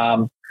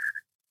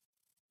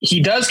 He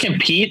does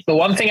compete. The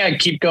one thing I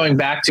keep going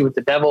back to with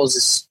the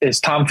Devils is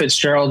Tom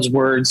Fitzgerald's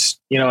words,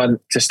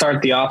 to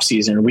start the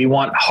offseason. We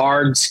want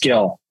hard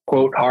skill,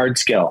 quote, hard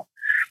skill.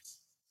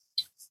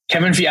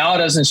 Kevin Fiala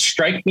doesn't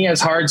strike me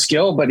as hard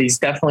skill, but he's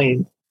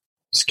definitely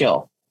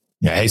skill.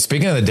 Yeah. Hey,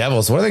 speaking of the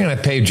Devils, what are they going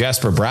to pay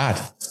Jesper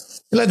Bratt?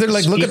 They're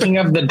like, speaking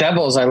of the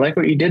Devils, I like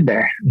what you did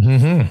there.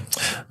 Mm-hmm.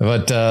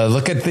 But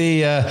look at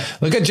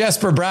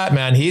Jesper Bratt,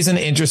 man. He's an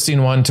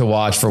interesting one to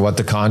watch for what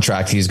the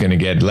contract he's going to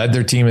get. Led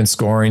their team in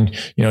scoring.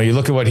 You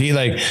look at what he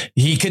could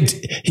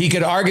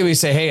arguably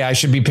say, hey, I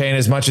should be paying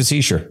as much as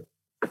Hischier.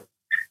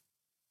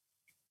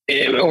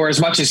 Or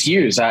as much as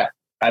Hughes.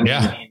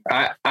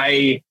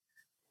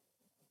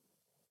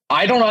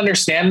 I don't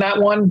understand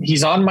that one.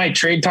 He's on my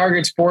trade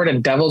targets board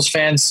and Devils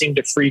fans seem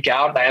to freak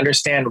out. And I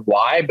understand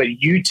why,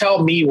 but you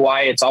tell me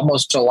why it's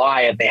almost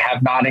July and they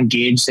have not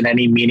engaged in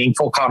any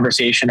meaningful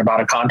conversation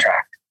about a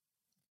contract.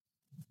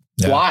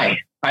 Yeah. Why?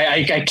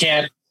 I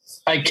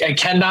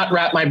cannot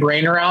wrap my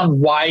brain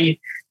around why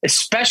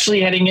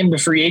especially heading into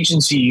free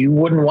agency, you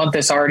wouldn't want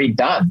this already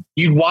done.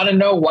 You'd want to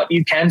know what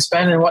you can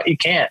spend and what you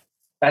can't.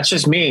 That's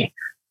just me.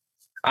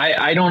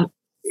 I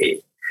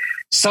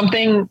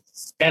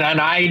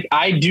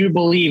do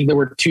believe there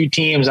were two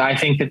teams I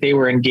think that they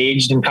were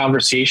engaged in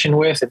conversation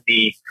with at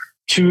the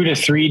 2 to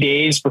 3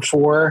 days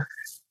before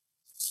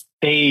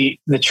the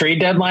trade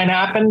deadline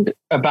happened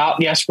about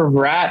Jesper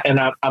Bratt. And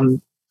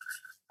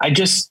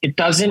it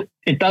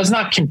does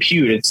not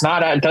compute. It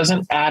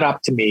doesn't add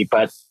up to me,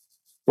 but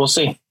we'll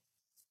see.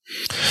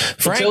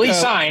 Frank, until he's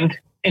signed,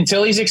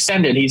 until he's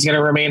extended, he's going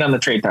to remain on the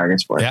trade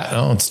targets board. Yeah,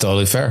 no, it's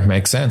totally fair.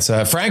 Makes sense.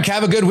 Frank,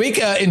 have a good week.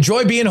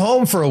 Enjoy being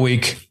home for a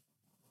week.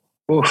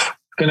 Oof,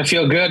 going to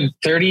feel good.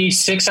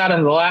 36 out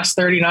of the last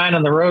 39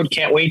 on the road.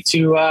 Can't wait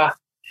to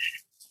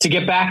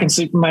get back and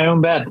sleep in my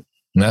own bed.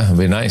 No, it'll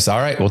be nice. All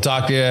right. We'll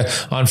talk to you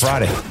on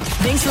Friday.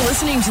 Thanks for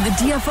listening to the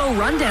DFO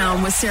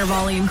Rundown with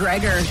Saravalli and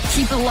Gregor.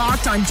 Keep it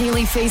locked on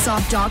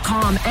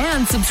dailyfaceoff.com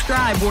and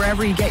subscribe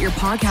wherever you get your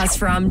podcasts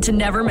from to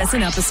never miss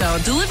an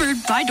episode. Delivered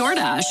by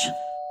DoorDash.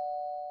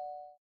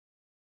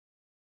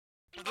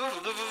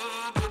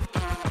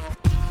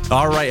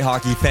 All right,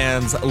 hockey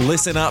fans,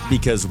 listen up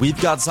because we've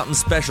got something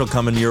special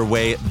coming your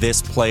way this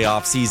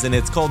playoff season.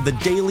 It's called the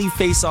Daily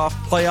Face-Off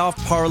Playoff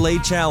Parlay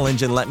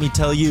Challenge, and let me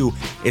tell you,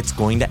 it's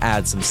going to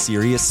add some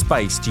serious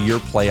spice to your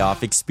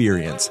playoff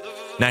experience.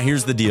 Now,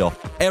 here's the deal.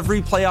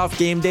 Every playoff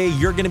game day,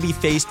 you're going to be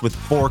faced with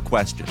 4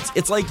 questions.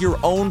 It's like your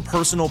own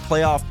personal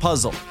playoff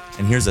puzzle.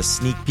 And here's a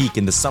sneak peek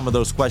into some of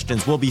those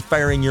questions we'll be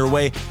firing your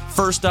way.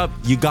 First up,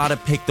 you got to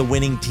pick the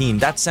winning team.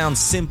 That sounds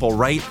simple,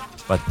 right?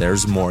 But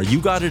there's more. You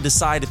got to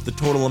decide if the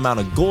total amount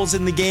of goals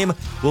in the game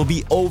will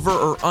be over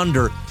or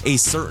under a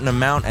certain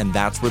amount, and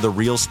that's where the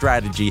real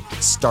strategy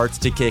starts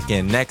to kick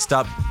in. Next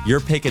up,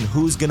 you're picking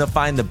who's going to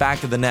find the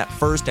back of the net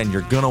first, and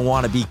you're going to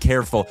want to be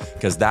careful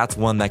because that's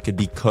one that could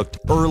be cooked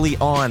early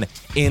on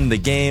in the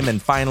game. And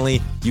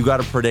finally, you got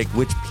to predict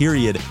which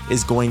period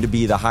is going to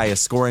be the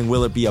highest scoring.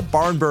 Will it be a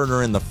barn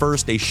burner in the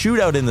first, a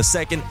shootout in the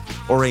second,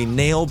 or a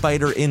nail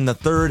biter in the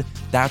third?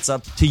 That's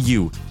up to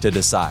you to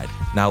decide.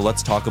 Now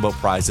let's talk about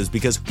prizes,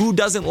 because who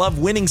doesn't love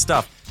winning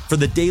stuff? For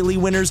the daily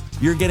winners,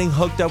 you're getting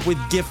hooked up with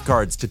gift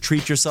cards to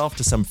treat yourself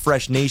to some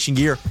fresh Nation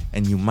gear,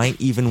 and you might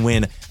even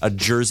win a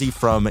jersey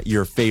from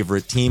your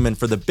favorite team. And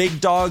for the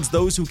big dogs,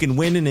 those who can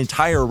win an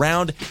entire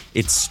round,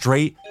 it's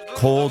straight,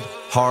 cold,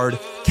 hard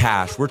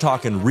cash. We're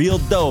talking real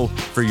dough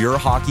for your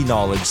hockey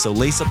knowledge. So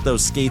lace up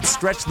those skates,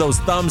 stretch those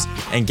thumbs,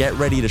 and get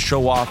ready to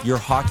show off your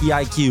hockey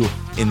IQ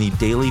in the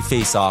Daily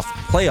Face-Off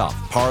Playoff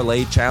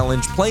Parlay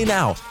Challenge. Play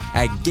now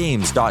at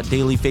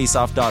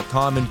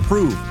games.dailyfaceoff.com and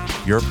prove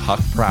your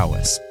puck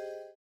prowess.